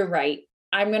say, "You're right.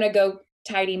 I'm going to go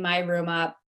tidy my room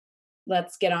up.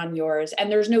 Let's get on yours."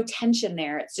 And there's no tension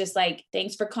there. It's just like,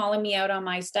 "Thanks for calling me out on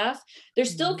my stuff." There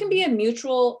still can be a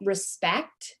mutual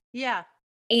respect, Yeah.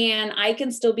 and I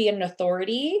can still be an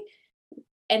authority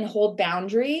and hold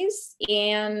boundaries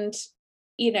and,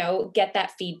 get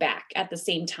that feedback at the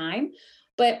same time.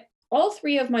 But all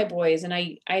three of my boys, and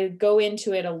I go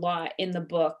into it a lot in the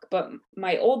book, but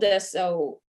my oldest,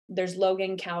 so there's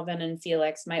Logan, Calvin, and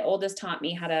Felix. My oldest taught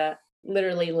me how to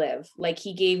literally live. Like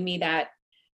he gave me that,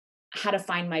 how to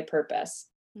find my purpose.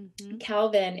 Mm-hmm.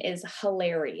 Calvin is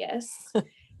hilarious.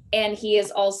 And he is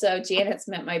also, Janet's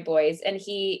met my boys, and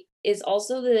he is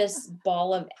also this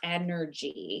ball of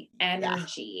energy.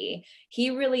 He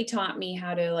really taught me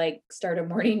how to like start a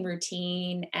morning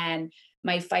routine and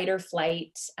my fight or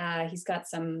flight. He's got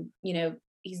some,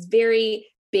 he's very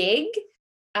big,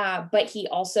 but he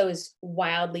also is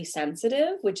wildly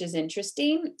sensitive, which is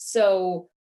interesting. So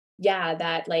yeah,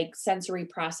 that like sensory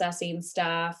processing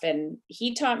stuff. And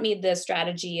he taught me the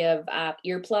strategy of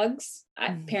earplugs.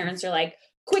 Parents are like,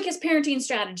 quickest parenting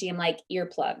strategy. I'm like,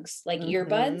 earplugs, like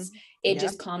earbuds. It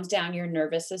just calms down your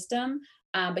nervous system.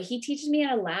 But he teaches me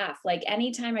how to laugh. Like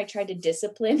anytime I tried to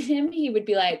discipline him, he would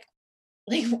be like,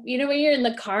 when you're in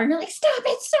the car and you're like, stop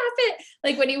it.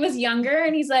 Like when he was younger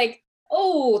and he's like,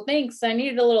 "Oh, thanks. I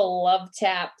needed a little love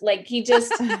tap." Like he's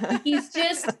just,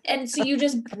 and so you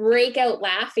just break out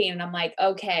laughing. And I'm like,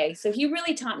 okay. So he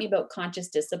really taught me about conscious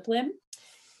discipline.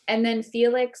 And then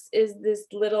Felix is this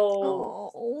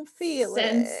little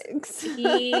Felix.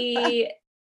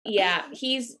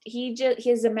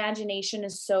 his imagination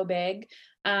is so big.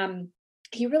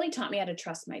 He really taught me how to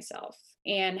trust myself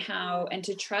and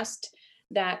to trust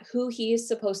that who he is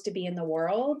supposed to be in the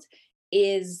world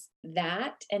is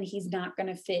that, and he's not going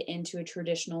to fit into a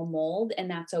traditional mold, and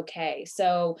that's okay.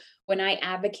 So when I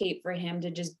advocate for him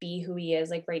to just be who he is,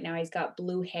 like right now he's got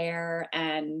blue hair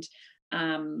and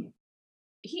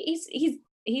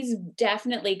he's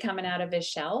definitely coming out of his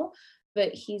shell,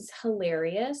 but he's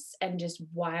hilarious and just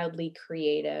wildly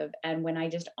creative. And when I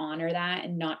just honor that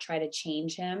and not try to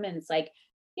change him, and it's like,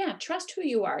 yeah, trust who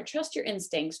you are, trust your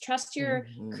instincts, trust your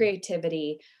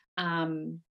creativity. They're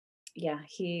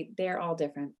all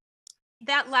different.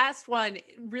 That last one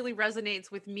really resonates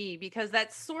with me because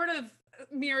that sort of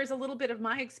mirrors a little bit of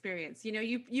my experience.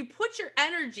 You put your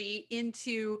energy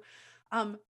into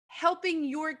helping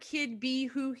your kid be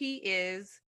who he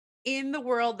is in the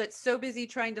world that's so busy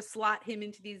trying to slot him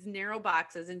into these narrow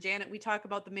boxes. And Janet, we talk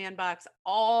about the man box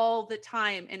all the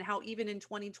time and how even in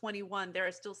 2021, there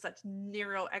are still such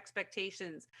narrow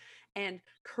expectations and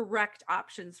correct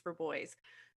options for boys.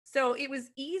 So it was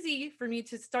easy for me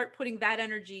to start putting that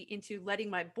energy into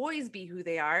letting my boys be who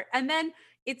they are. And then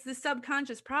it's the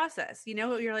subconscious process,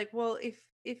 you're like, well, if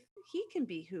he can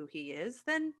be who he is,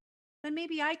 then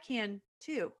maybe I can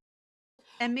too.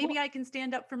 And maybe I can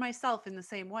stand up for myself in the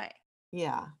same way.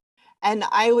 Yeah. And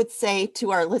I would say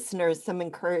to our listeners, some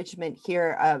encouragement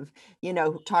here of,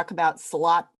 talk about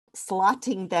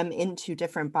slotting them into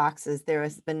different boxes. There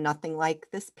has been nothing like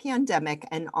this pandemic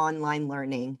and online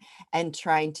learning and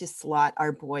trying to slot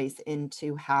our boys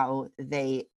into how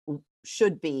they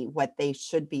should be, what they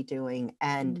should be doing.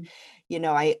 And,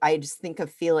 I just think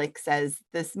of Felix as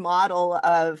this model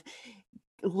of,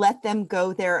 let them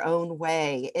go their own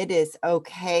way. It is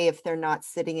okay if they're not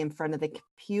sitting in front of the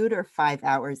computer 5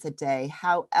 hours a day.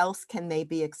 How else can they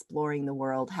be exploring the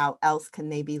world? How else can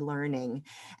they be learning?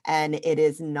 And it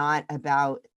is not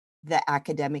about the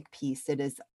academic piece. It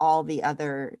is all the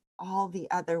other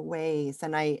ways.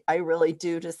 And I really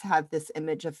do just have this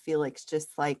image of Felix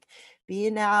just like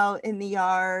being out in the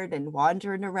yard and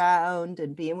wandering around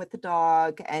and being with the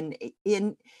dog and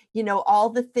in all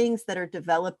the things that are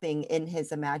developing in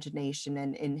his imagination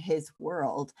and in his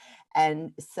world.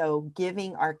 And so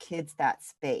giving our kids that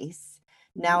space.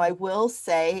 Now I will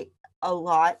say a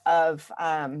lot of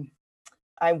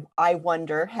I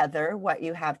wonder, Heather, what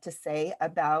you have to say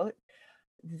about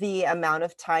the amount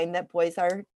of time that boys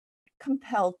are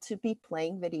compelled to be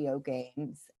playing video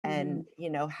games and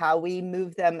how we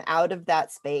move them out of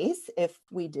that space if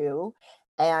we do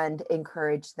and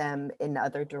encourage them in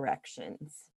other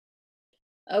directions.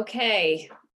 Okay,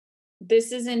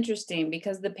 This is interesting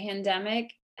because the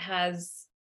pandemic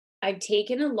I've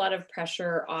taken a lot of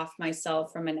pressure off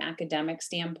myself from an academic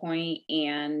standpoint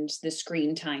and the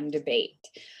screen time debate.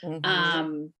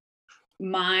 Mhm.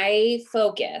 My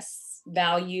focus,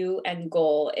 value, and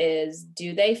goal is,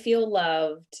 do they feel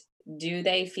loved? Do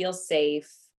they feel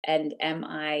safe? And am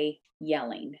I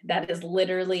yelling? That is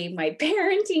literally my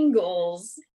parenting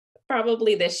goals,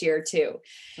 probably this year too.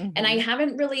 And I Mhm.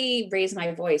 haven't really raised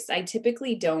my voice. I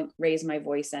typically don't raise my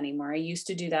voice anymore. I used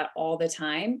to do that all the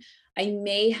time. I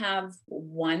may have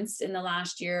once in the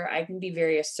last year. I can be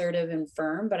very assertive and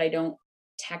firm, but I don't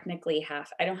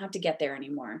I don't have to get there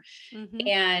anymore. Mm-hmm.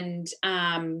 And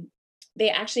they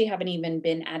actually haven't even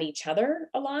been at each other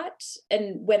a lot.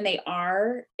 And when they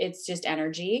are, it's just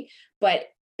energy, but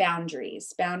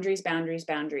boundaries, boundaries, boundaries,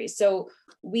 boundaries. So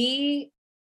we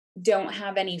don't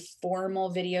have any formal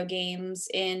video games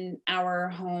in our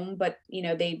home, but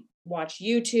they watch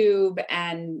YouTube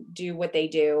and do what they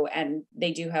do, and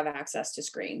they do have access to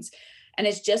screens. And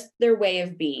it's just their way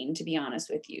of being, to be honest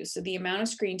with you. So the amount of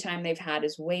screen time they've had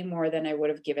is way more than I would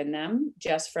have given them,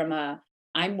 just from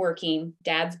I'm working,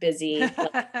 dad's busy,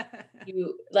 I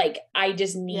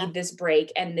just Yeah. need this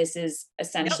break, and this is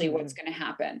essentially Yep. what's going to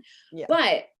happen. Yeah.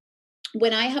 But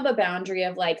when I have a boundary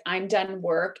of I'm done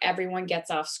work, everyone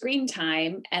gets off screen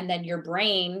time, and then your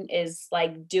brain is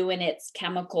doing its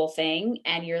chemical thing,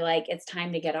 and you're it's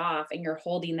time to get off, and you're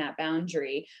holding that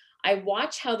boundary. I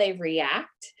watch how they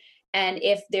react. And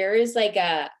if there is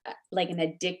an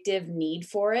addictive need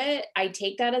for it, I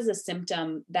take that as a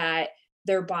symptom that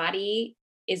their body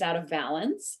is out of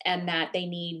balance and that they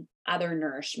need other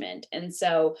nourishment. And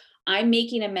so I'm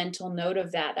making a mental note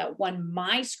of that when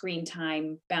my screen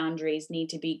time boundaries need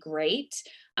to be great,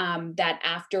 that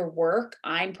after work,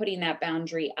 I'm putting that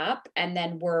boundary up, and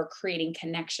then we're creating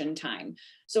connection time.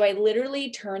 So I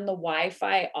literally turn the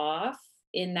Wi-Fi off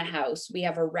in the house. We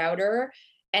have a router,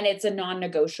 and it's a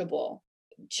non-negotiable.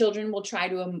 Children will try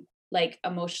to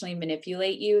emotionally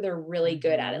manipulate you. They're really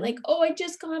good at it. Oh, I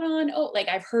just got on. Oh,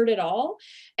 I've heard it all.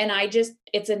 And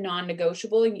it's a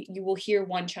non-negotiable. You will hear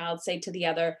one child say to the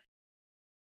other,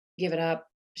 give it up.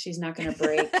 She's not going to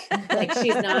break.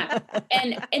 She's not.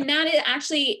 And that it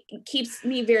actually keeps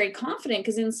me very confident,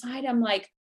 because inside I'm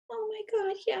oh my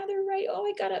God, yeah, they're right.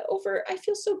 Oh, I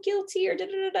feel so guilty, or da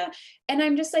da da da. And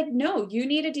I'm just no, you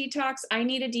need a detox. I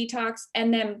need a detox.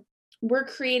 And then we're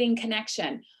creating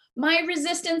connection. My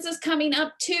resistance is coming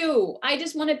up too. I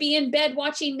just want to be in bed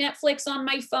watching Netflix on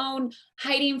my phone,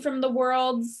 hiding from the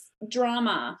world's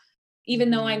drama, even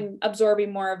though I'm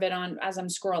absorbing more of it as I'm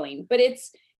scrolling. But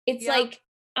it's Yep.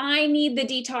 I need the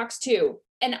detox too,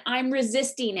 and I'm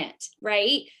resisting it,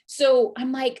 right? So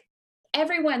I'm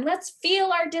everyone, let's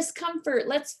feel our discomfort.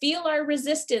 Let's feel our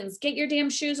resistance. Get your damn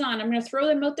shoes on. I'm going to throw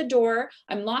them out the door.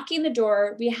 I'm locking the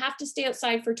door. We have to stay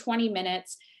outside for 20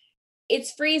 minutes.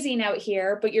 It's freezing out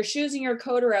here, but your shoes and your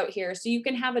coat are out here. So you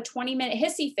can have a 20-minute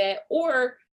hissy fit,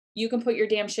 or you can put your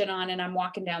damn shit on and I'm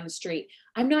walking down the street.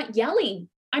 I'm not yelling.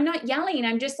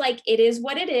 I'm just it is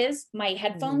what it is. My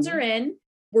headphones are in.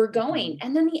 We're going.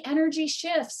 And then the energy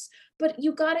shifts. But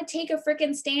you got to take a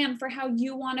freaking stand for how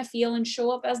you want to feel and show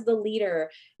up as the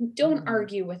leader. Don't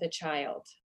argue with a child.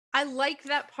 I like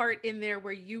that part in there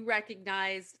where you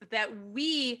recognized that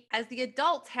we as the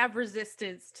adults have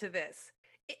resistance to this.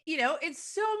 It's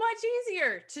so much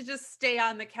easier to just stay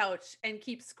on the couch and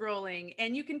keep scrolling,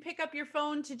 and you can pick up your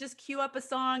phone to just queue up a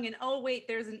song, and oh wait,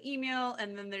 there's an email,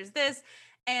 and then there's this,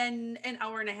 and an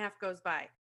hour and a half goes by.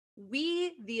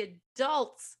 We, the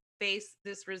adults, face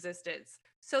this resistance.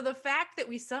 So the fact that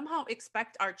we somehow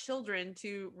expect our children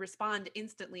to respond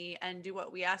instantly and do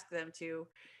what we ask them to,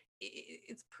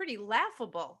 it's pretty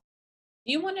laughable.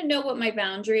 You want to know what my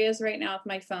boundary is right now with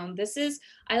my phone?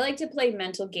 I like to play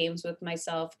mental games with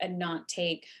myself and not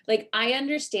take, I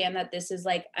understand that this is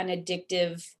an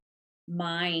addictive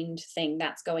mind thing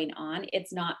that's going on.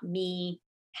 It's not me,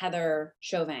 Heather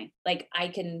Chauvin. I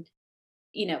can,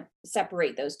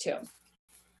 separate those two.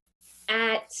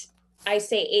 I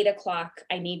say 8:00,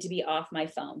 I need to be off my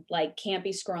phone. Can't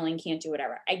be scrolling, can't do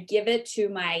whatever. I give it to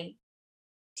my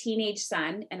teenage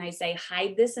son and I say,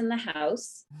 hide this in the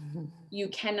house. You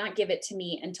cannot give it to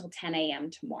me until 10 a.m.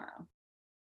 tomorrow.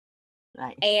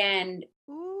 Nice. And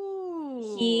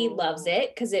he loves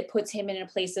it because it puts him in a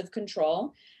place of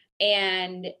control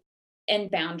and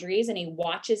boundaries, and he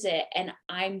watches it, and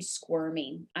I'm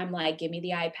squirming. I'm give me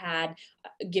the iPad,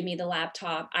 give me the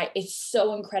laptop. It's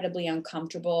so incredibly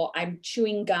uncomfortable. I'm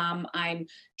chewing gum, I'm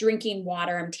drinking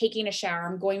water, I'm taking a shower,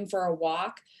 I'm going for a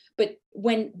walk. But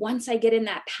once I get in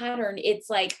that pattern, it's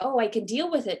like, oh, I can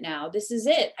deal with it now. This is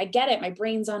it. I get it. My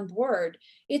brain's on board.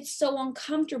 It's so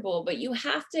uncomfortable, but you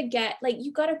have to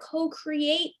you got to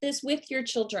co-create this with your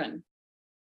children.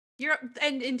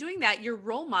 And in doing that, you're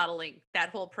role modeling that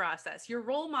whole process. You're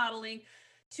role modeling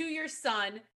to your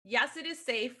son. Yes, it is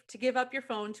safe to give up your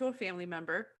phone to a family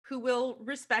member who will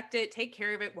respect it, take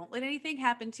care of it, won't let anything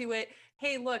happen to it.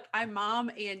 Hey, look, I'm mom,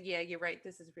 and yeah, you're right.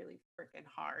 This is really freaking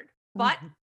hard, but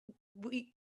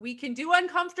we can do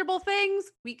uncomfortable things.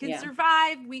 We can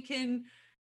survive.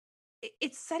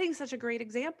 It's setting such a great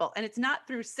example. And it's not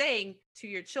through saying to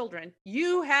your children,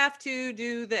 you have to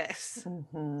do this.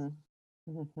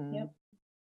 Yep.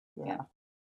 Yeah.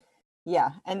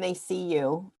 Yeah. And they see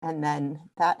you, and then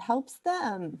that helps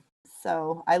them.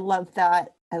 So I love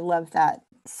that. I love that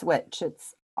switch.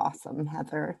 It's awesome,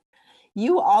 Heather.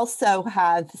 You also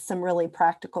have some really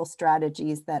practical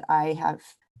strategies that I have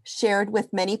shared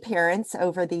with many parents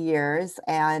over the years.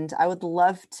 And I would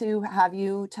love to have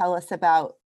you tell us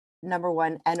about, number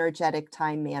one, energetic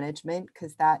time management,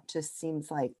 because that just seems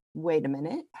like, wait a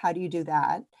minute, how do you do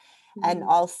that? And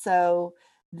also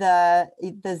the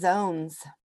zones.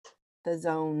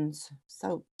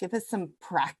 So give us some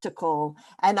practical,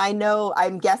 and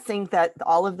I'm guessing that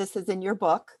all of this is in your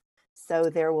book, so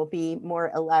there will be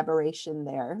more elaboration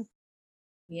there.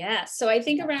 Yeah. So I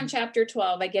think around chapter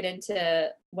 12, I get into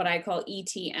what I call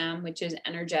ETM, which is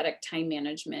energetic time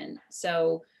management.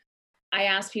 So I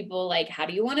ask people, like, how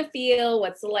do you want to feel?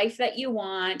 What's the life that you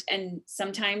want? And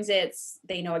sometimes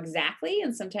they know exactly.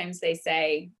 And sometimes they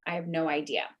say, I have no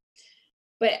idea.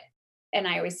 And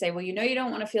I always say, well, you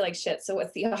don't want to feel like shit. So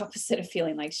what's the opposite of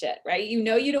feeling like shit, right? You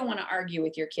don't want to argue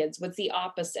with your kids. What's the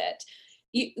opposite?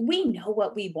 We know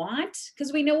what we want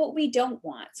because we know what we don't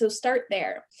want. So start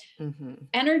there.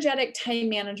 Energetic time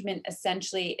management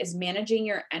essentially is managing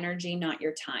your energy, not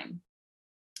your time.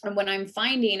 And what I'm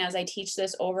finding as I teach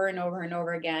this over and over and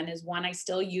over again is, one, I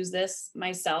still use this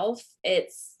myself.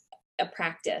 It's a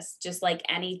practice, just like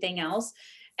anything else.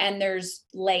 And there's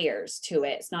layers to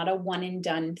it. It's not a one and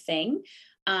done thing.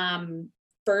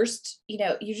 First,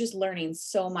 you're just learning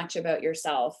so much about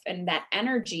yourself. And that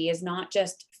energy is not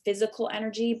just physical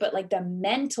energy, but like the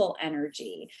mental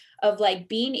energy of like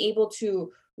being able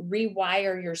to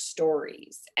rewire your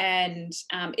stories. And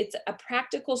it's a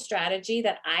practical strategy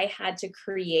that I had to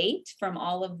create from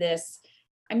all of this.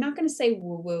 I'm not going to say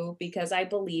woo-woo because I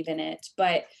believe in it,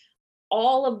 but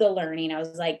all of the learning, I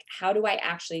was like, how do I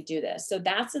actually do this? So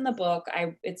that's in the book.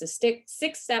 It's a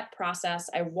 6-step process.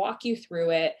 I walk you through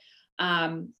it.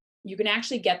 You can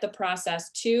actually get the process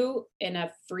too in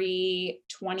a free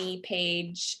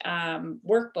 20-page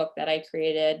workbook that I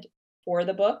created for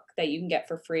the book that you can get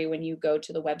for free when you go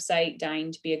to the website,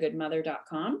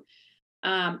 dyingtobeagoodmother.com.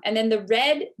 And then the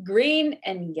red, green,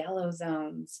 and yellow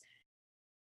zones.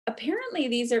 Apparently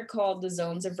these are called the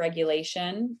zones of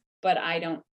regulation, but I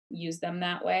don't use them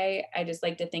that way. I just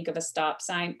like to think of a stop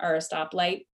sign or a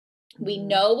stoplight. We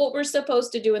know what we're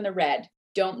supposed to do in the red.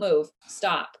 Don't move,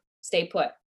 stop, stay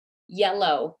put.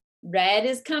 Yellow, red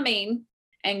is coming,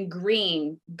 and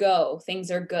green, go,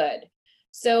 things are good.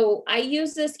 So I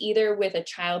use this either with a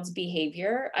child's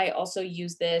behavior. I also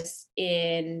use this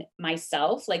in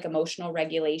myself, like emotional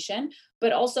regulation,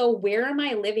 but also where am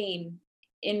I living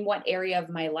in what area of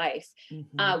my life?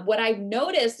 What I've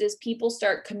noticed is people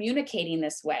start communicating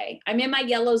this way. I'm in my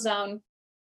yellow zone,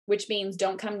 which means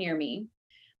don't come near me.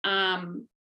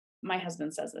 My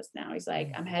husband says this now. He's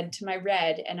like, I'm headed to my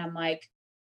red. And I'm like,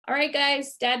 all right,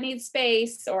 guys, dad needs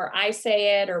space, or I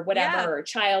say it or whatever, or a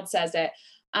child says it.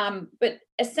 But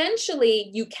essentially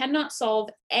you cannot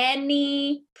solve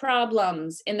any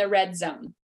problems in the red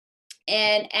zone.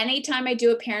 And anytime I do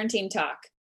a parenting talk,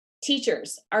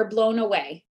 teachers are blown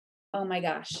away. Oh my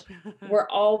gosh. We're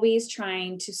always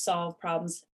trying to solve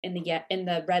problems in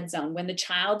the red zone. When the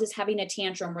child is having a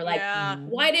tantrum, we're like,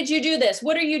 why did you do this?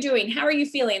 What are you doing? How are you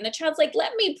feeling? And the child's like,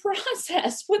 let me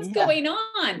process what's going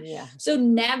on. So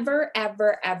never,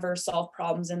 ever, ever solve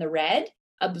problems in the red.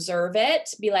 Observe it.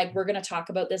 Be like, we're going to talk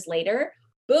about this later.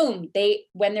 Boom.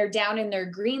 When they're down in their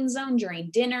green zone during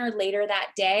dinner later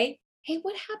that day, hey,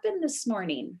 what happened this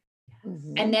morning?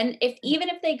 And then even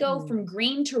if they go from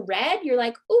green to red, you're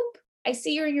like, oop, I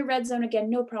see you're in your red zone again.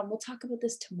 No problem. We'll talk about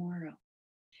this tomorrow.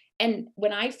 And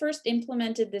when I first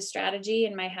implemented this strategy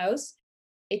in my house,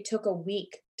 it took a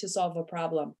week to solve a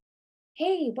problem.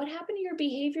 Hey, what happened to your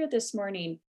behavior this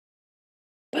morning?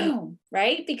 Boom,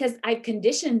 right? Because I've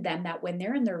conditioned them that when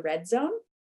they're in their red zone,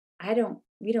 I don't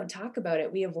we don't talk about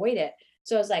it. We avoid it.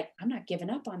 So I was like, I'm not giving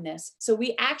up on this. So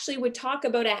we actually would talk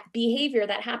about a behavior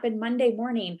that happened Monday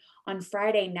morning on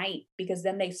Friday night, because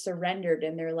then they surrendered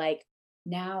and they're like,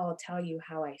 now I'll tell you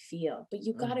how I feel. But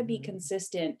you got to be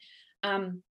consistent.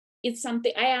 It's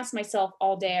something I ask myself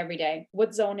all day, every day.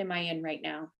 What zone am I in right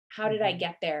now? How did I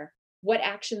get there? What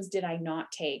actions did I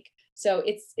not take? So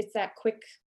it's that quick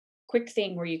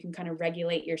thing where you can kind of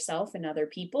regulate yourself and other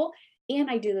people. And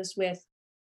I do this with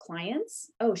clients.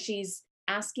 Oh, she's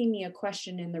asking me a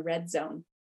question in the red zone.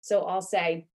 So I'll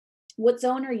say, what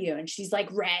zone are you? And she's like,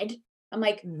 red. I'm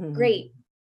like, great.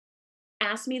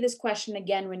 Ask me this question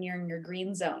again when you're in your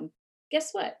green zone.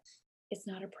 Guess what? It's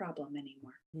not a problem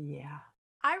anymore. Yeah.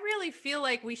 I really feel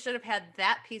like we should have had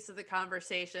that piece of the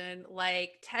conversation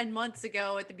like 10 months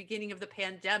ago at the beginning of the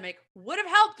pandemic. Would have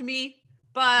helped me,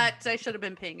 but I should have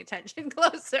been paying attention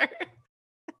closer.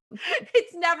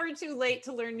 It's never too late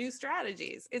to learn new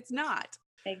strategies. It's not.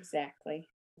 Exactly.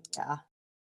 Yeah.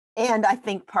 And I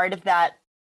think part of that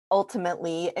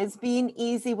ultimately is being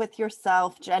easy with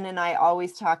yourself. Jen and I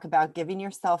always talk about giving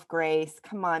yourself grace.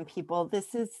 Come on, people.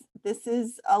 This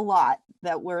is a lot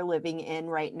that we're living in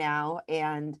right now.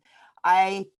 And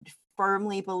I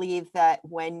firmly believe that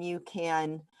when you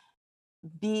can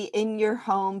be in your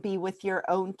home, be with your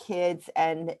own kids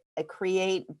and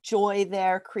create joy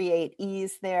there, create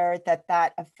ease there,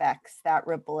 that affects, that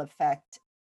ripple effect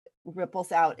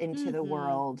ripples out into the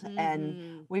world.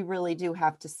 And we really do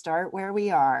have to start where we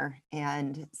are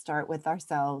and start with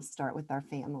ourselves, start with our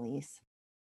families.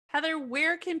 Heather,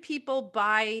 where can people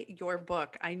buy your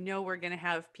book? I know we're going to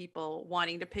have people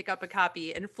wanting to pick up a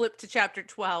copy and flip to chapter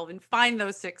 12 and find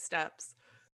those 6 steps.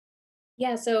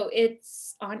 Yeah, so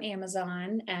it's on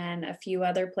Amazon and a few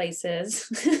other places,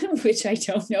 which I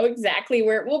don't know exactly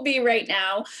where it will be right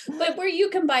now, but where you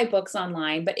can buy books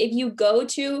online. But if you go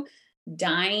to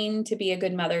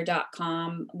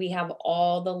dyingtobeagoodmother.com, we have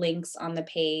all the links on the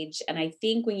page. And I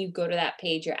think when you go to that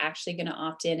page, you're actually going to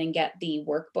opt in and get the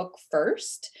workbook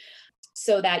first,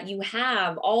 so that you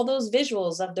have all those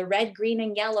visuals of the red, green,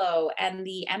 and yellow and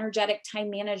the energetic time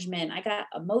management. I got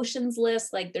emotions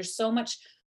list. Like there's so much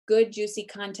good, juicy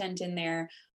content in there.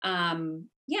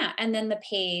 Yeah. And then the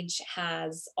page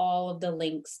has all of the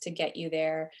links to get you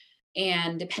there.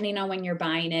 And depending on when you're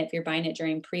buying it, if you're buying it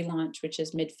during pre-launch, which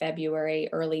is mid-February,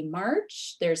 early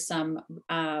March, there's some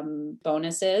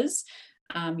bonuses.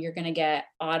 You're going to get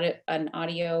an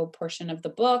audio portion of the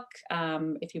book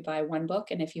if you buy 1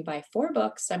 book. And if you buy 4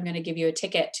 books, I'm going to give you a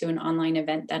ticket to an online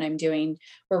event that I'm doing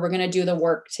where we're going to do the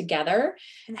work together.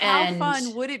 And how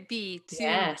fun would it be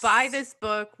to buy this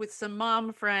book with some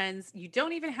mom friends? You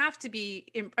don't even have to be,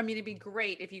 it'd be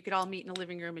great if you could all meet in a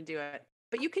living room and do it.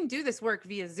 But you can do this work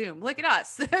via Zoom. Look at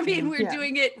us. We're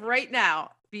doing it right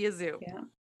now via Zoom. Yeah.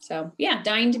 So yeah,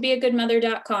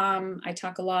 dyingtobeagoodmother.com. I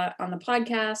talk a lot on the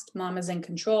podcast, Mom is in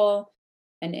Control,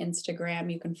 and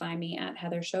Instagram. You can find me at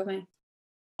Heather Chauvin.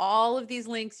 All of these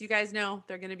links, you guys know,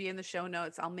 they're going to be in the show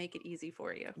notes. I'll make it easy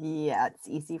for you. Yeah, it's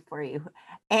easy for you.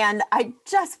 And I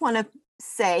just want to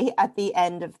say at the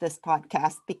end of this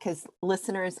podcast, because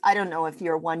listeners, I don't know if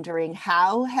you're wondering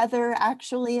how Heather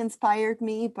actually inspired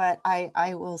me, but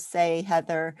I will say,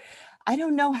 Heather, I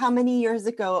don't know how many years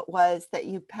ago it was that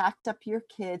you packed up your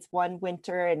kids one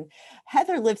winter, and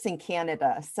Heather lives in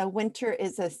Canada, so winter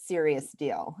is a serious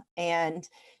deal. And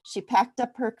she packed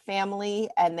up her family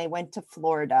and they went to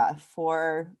Florida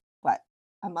for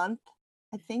a month,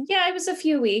 I think. Yeah, it was a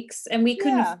few weeks, and we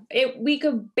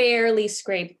could barely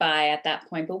scrape by at that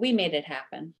point, but we made it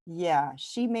happen. Yeah,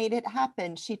 she made it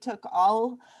happen. She took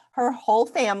her whole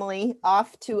family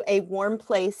off to a warm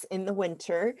place in the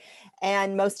winter.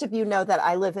 And most of you know that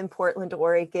I live in Portland,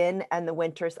 Oregon, and the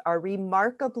winters are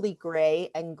remarkably gray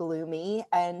and gloomy.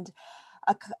 And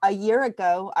a year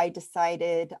ago, I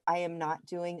decided I am not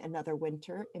doing another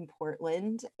winter in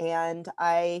Portland. And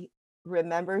I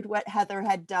remembered what Heather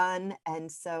had done. And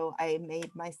so I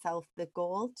made myself the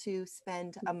goal to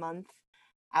spend a month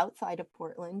outside of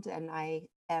Portland. And I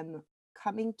am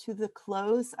coming to the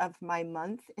close of my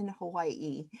month in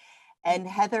Hawaii. And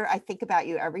Heather, I think about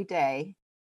you every day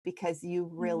because you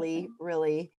really,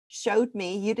 really showed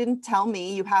me. You didn't tell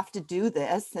me you have to do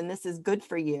this and this is good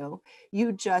for you.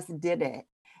 You just did it.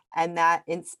 And that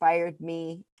inspired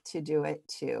me to do it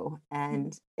too.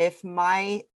 And if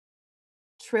my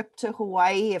trip to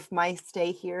Hawaii, if my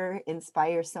stay here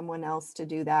inspires someone else to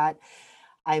do that,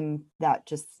 that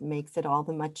just makes it all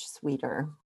the much sweeter.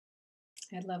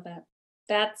 I love that.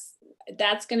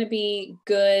 That's going to be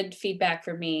good feedback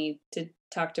for me to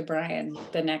talk to Brian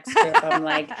the next trip. I'm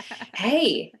like,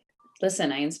 hey,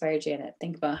 listen, I inspired Janet.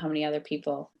 Think about how many other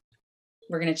people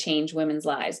we're going to change women's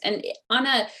lives. And on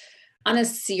a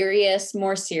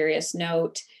more serious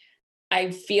note,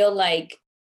 I feel like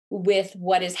with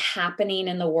what is happening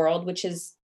in the world, which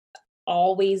has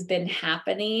always been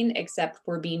happening, except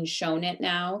we're being shown it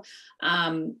now,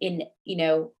 in,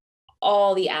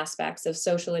 all the aspects of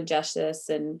social injustice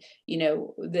and,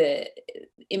 the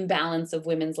imbalance of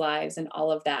women's lives and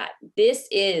all of that. This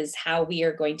is how we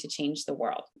are going to change the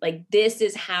world. Like, this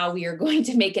is how we are going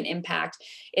to make an impact.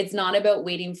 It's not about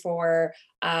waiting for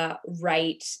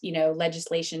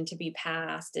legislation to be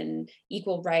passed and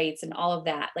equal rights and all of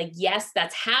that. Like, yes,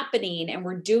 that's happening and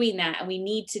we're doing that and we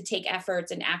need to take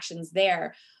efforts and actions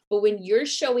there. But when you're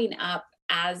showing up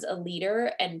as a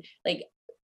leader, and like,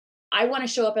 I want to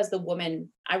show up as the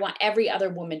woman, I want every other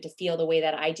woman to feel the way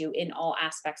that I do in all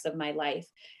aspects of my life.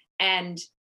 And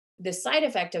the side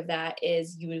effect of that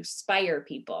is you inspire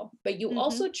people, but you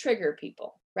also trigger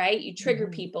people, right? You trigger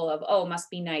people of, oh, must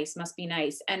be nice.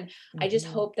 And I just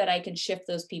hope that I can shift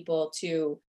those people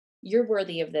to, you're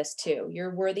worthy of this too.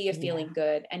 You're worthy of feeling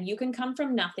good. And you can come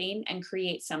from nothing and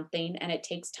create something. And it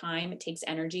takes time, it takes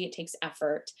energy, it takes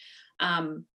effort.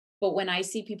 But when I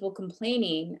see people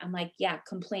complaining, I'm like, yeah,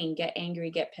 complain, get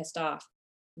angry, get pissed off.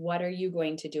 What are you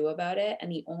going to do about it?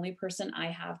 And the only person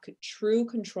I have true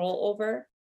control over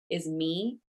is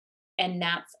me. And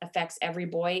that affects every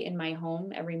boy in my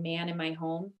home, every man in my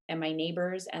home, and my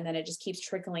neighbors. And then it just keeps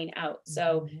trickling out.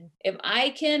 So if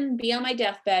I can be on my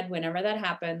deathbed, whenever that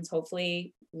happens,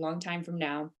 hopefully a long time from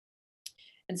now,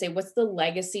 and say, what's the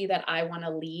legacy that I want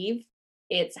to leave?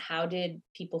 It's how did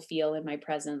people feel in my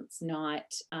presence? Not,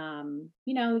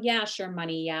 yeah, sure,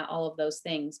 money, yeah, all of those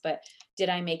things. But did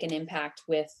I make an impact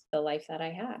with the life that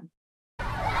I had?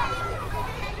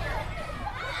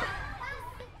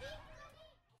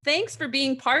 Thanks for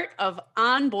being part of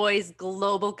On Boy's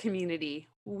global community.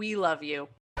 We love you.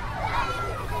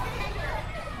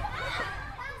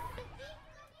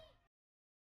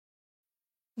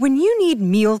 When you need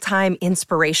mealtime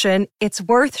inspiration, it's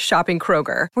worth shopping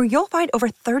Kroger, where you'll find over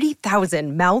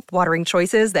 30,000 mouth-watering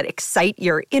choices that excite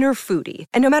your inner foodie.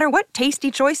 And no matter what tasty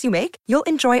choice you make, you'll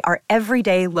enjoy our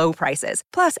everyday low prices,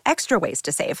 plus extra ways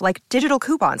to save, like digital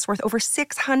coupons worth over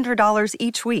 $600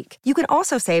 each week. You can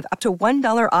also save up to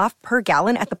 $1 off per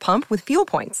gallon at the pump with fuel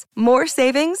points. More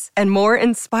savings and more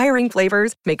inspiring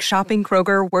flavors make shopping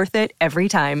Kroger worth it every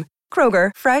time.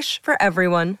 Kroger, fresh for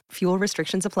everyone. Fuel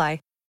restrictions apply.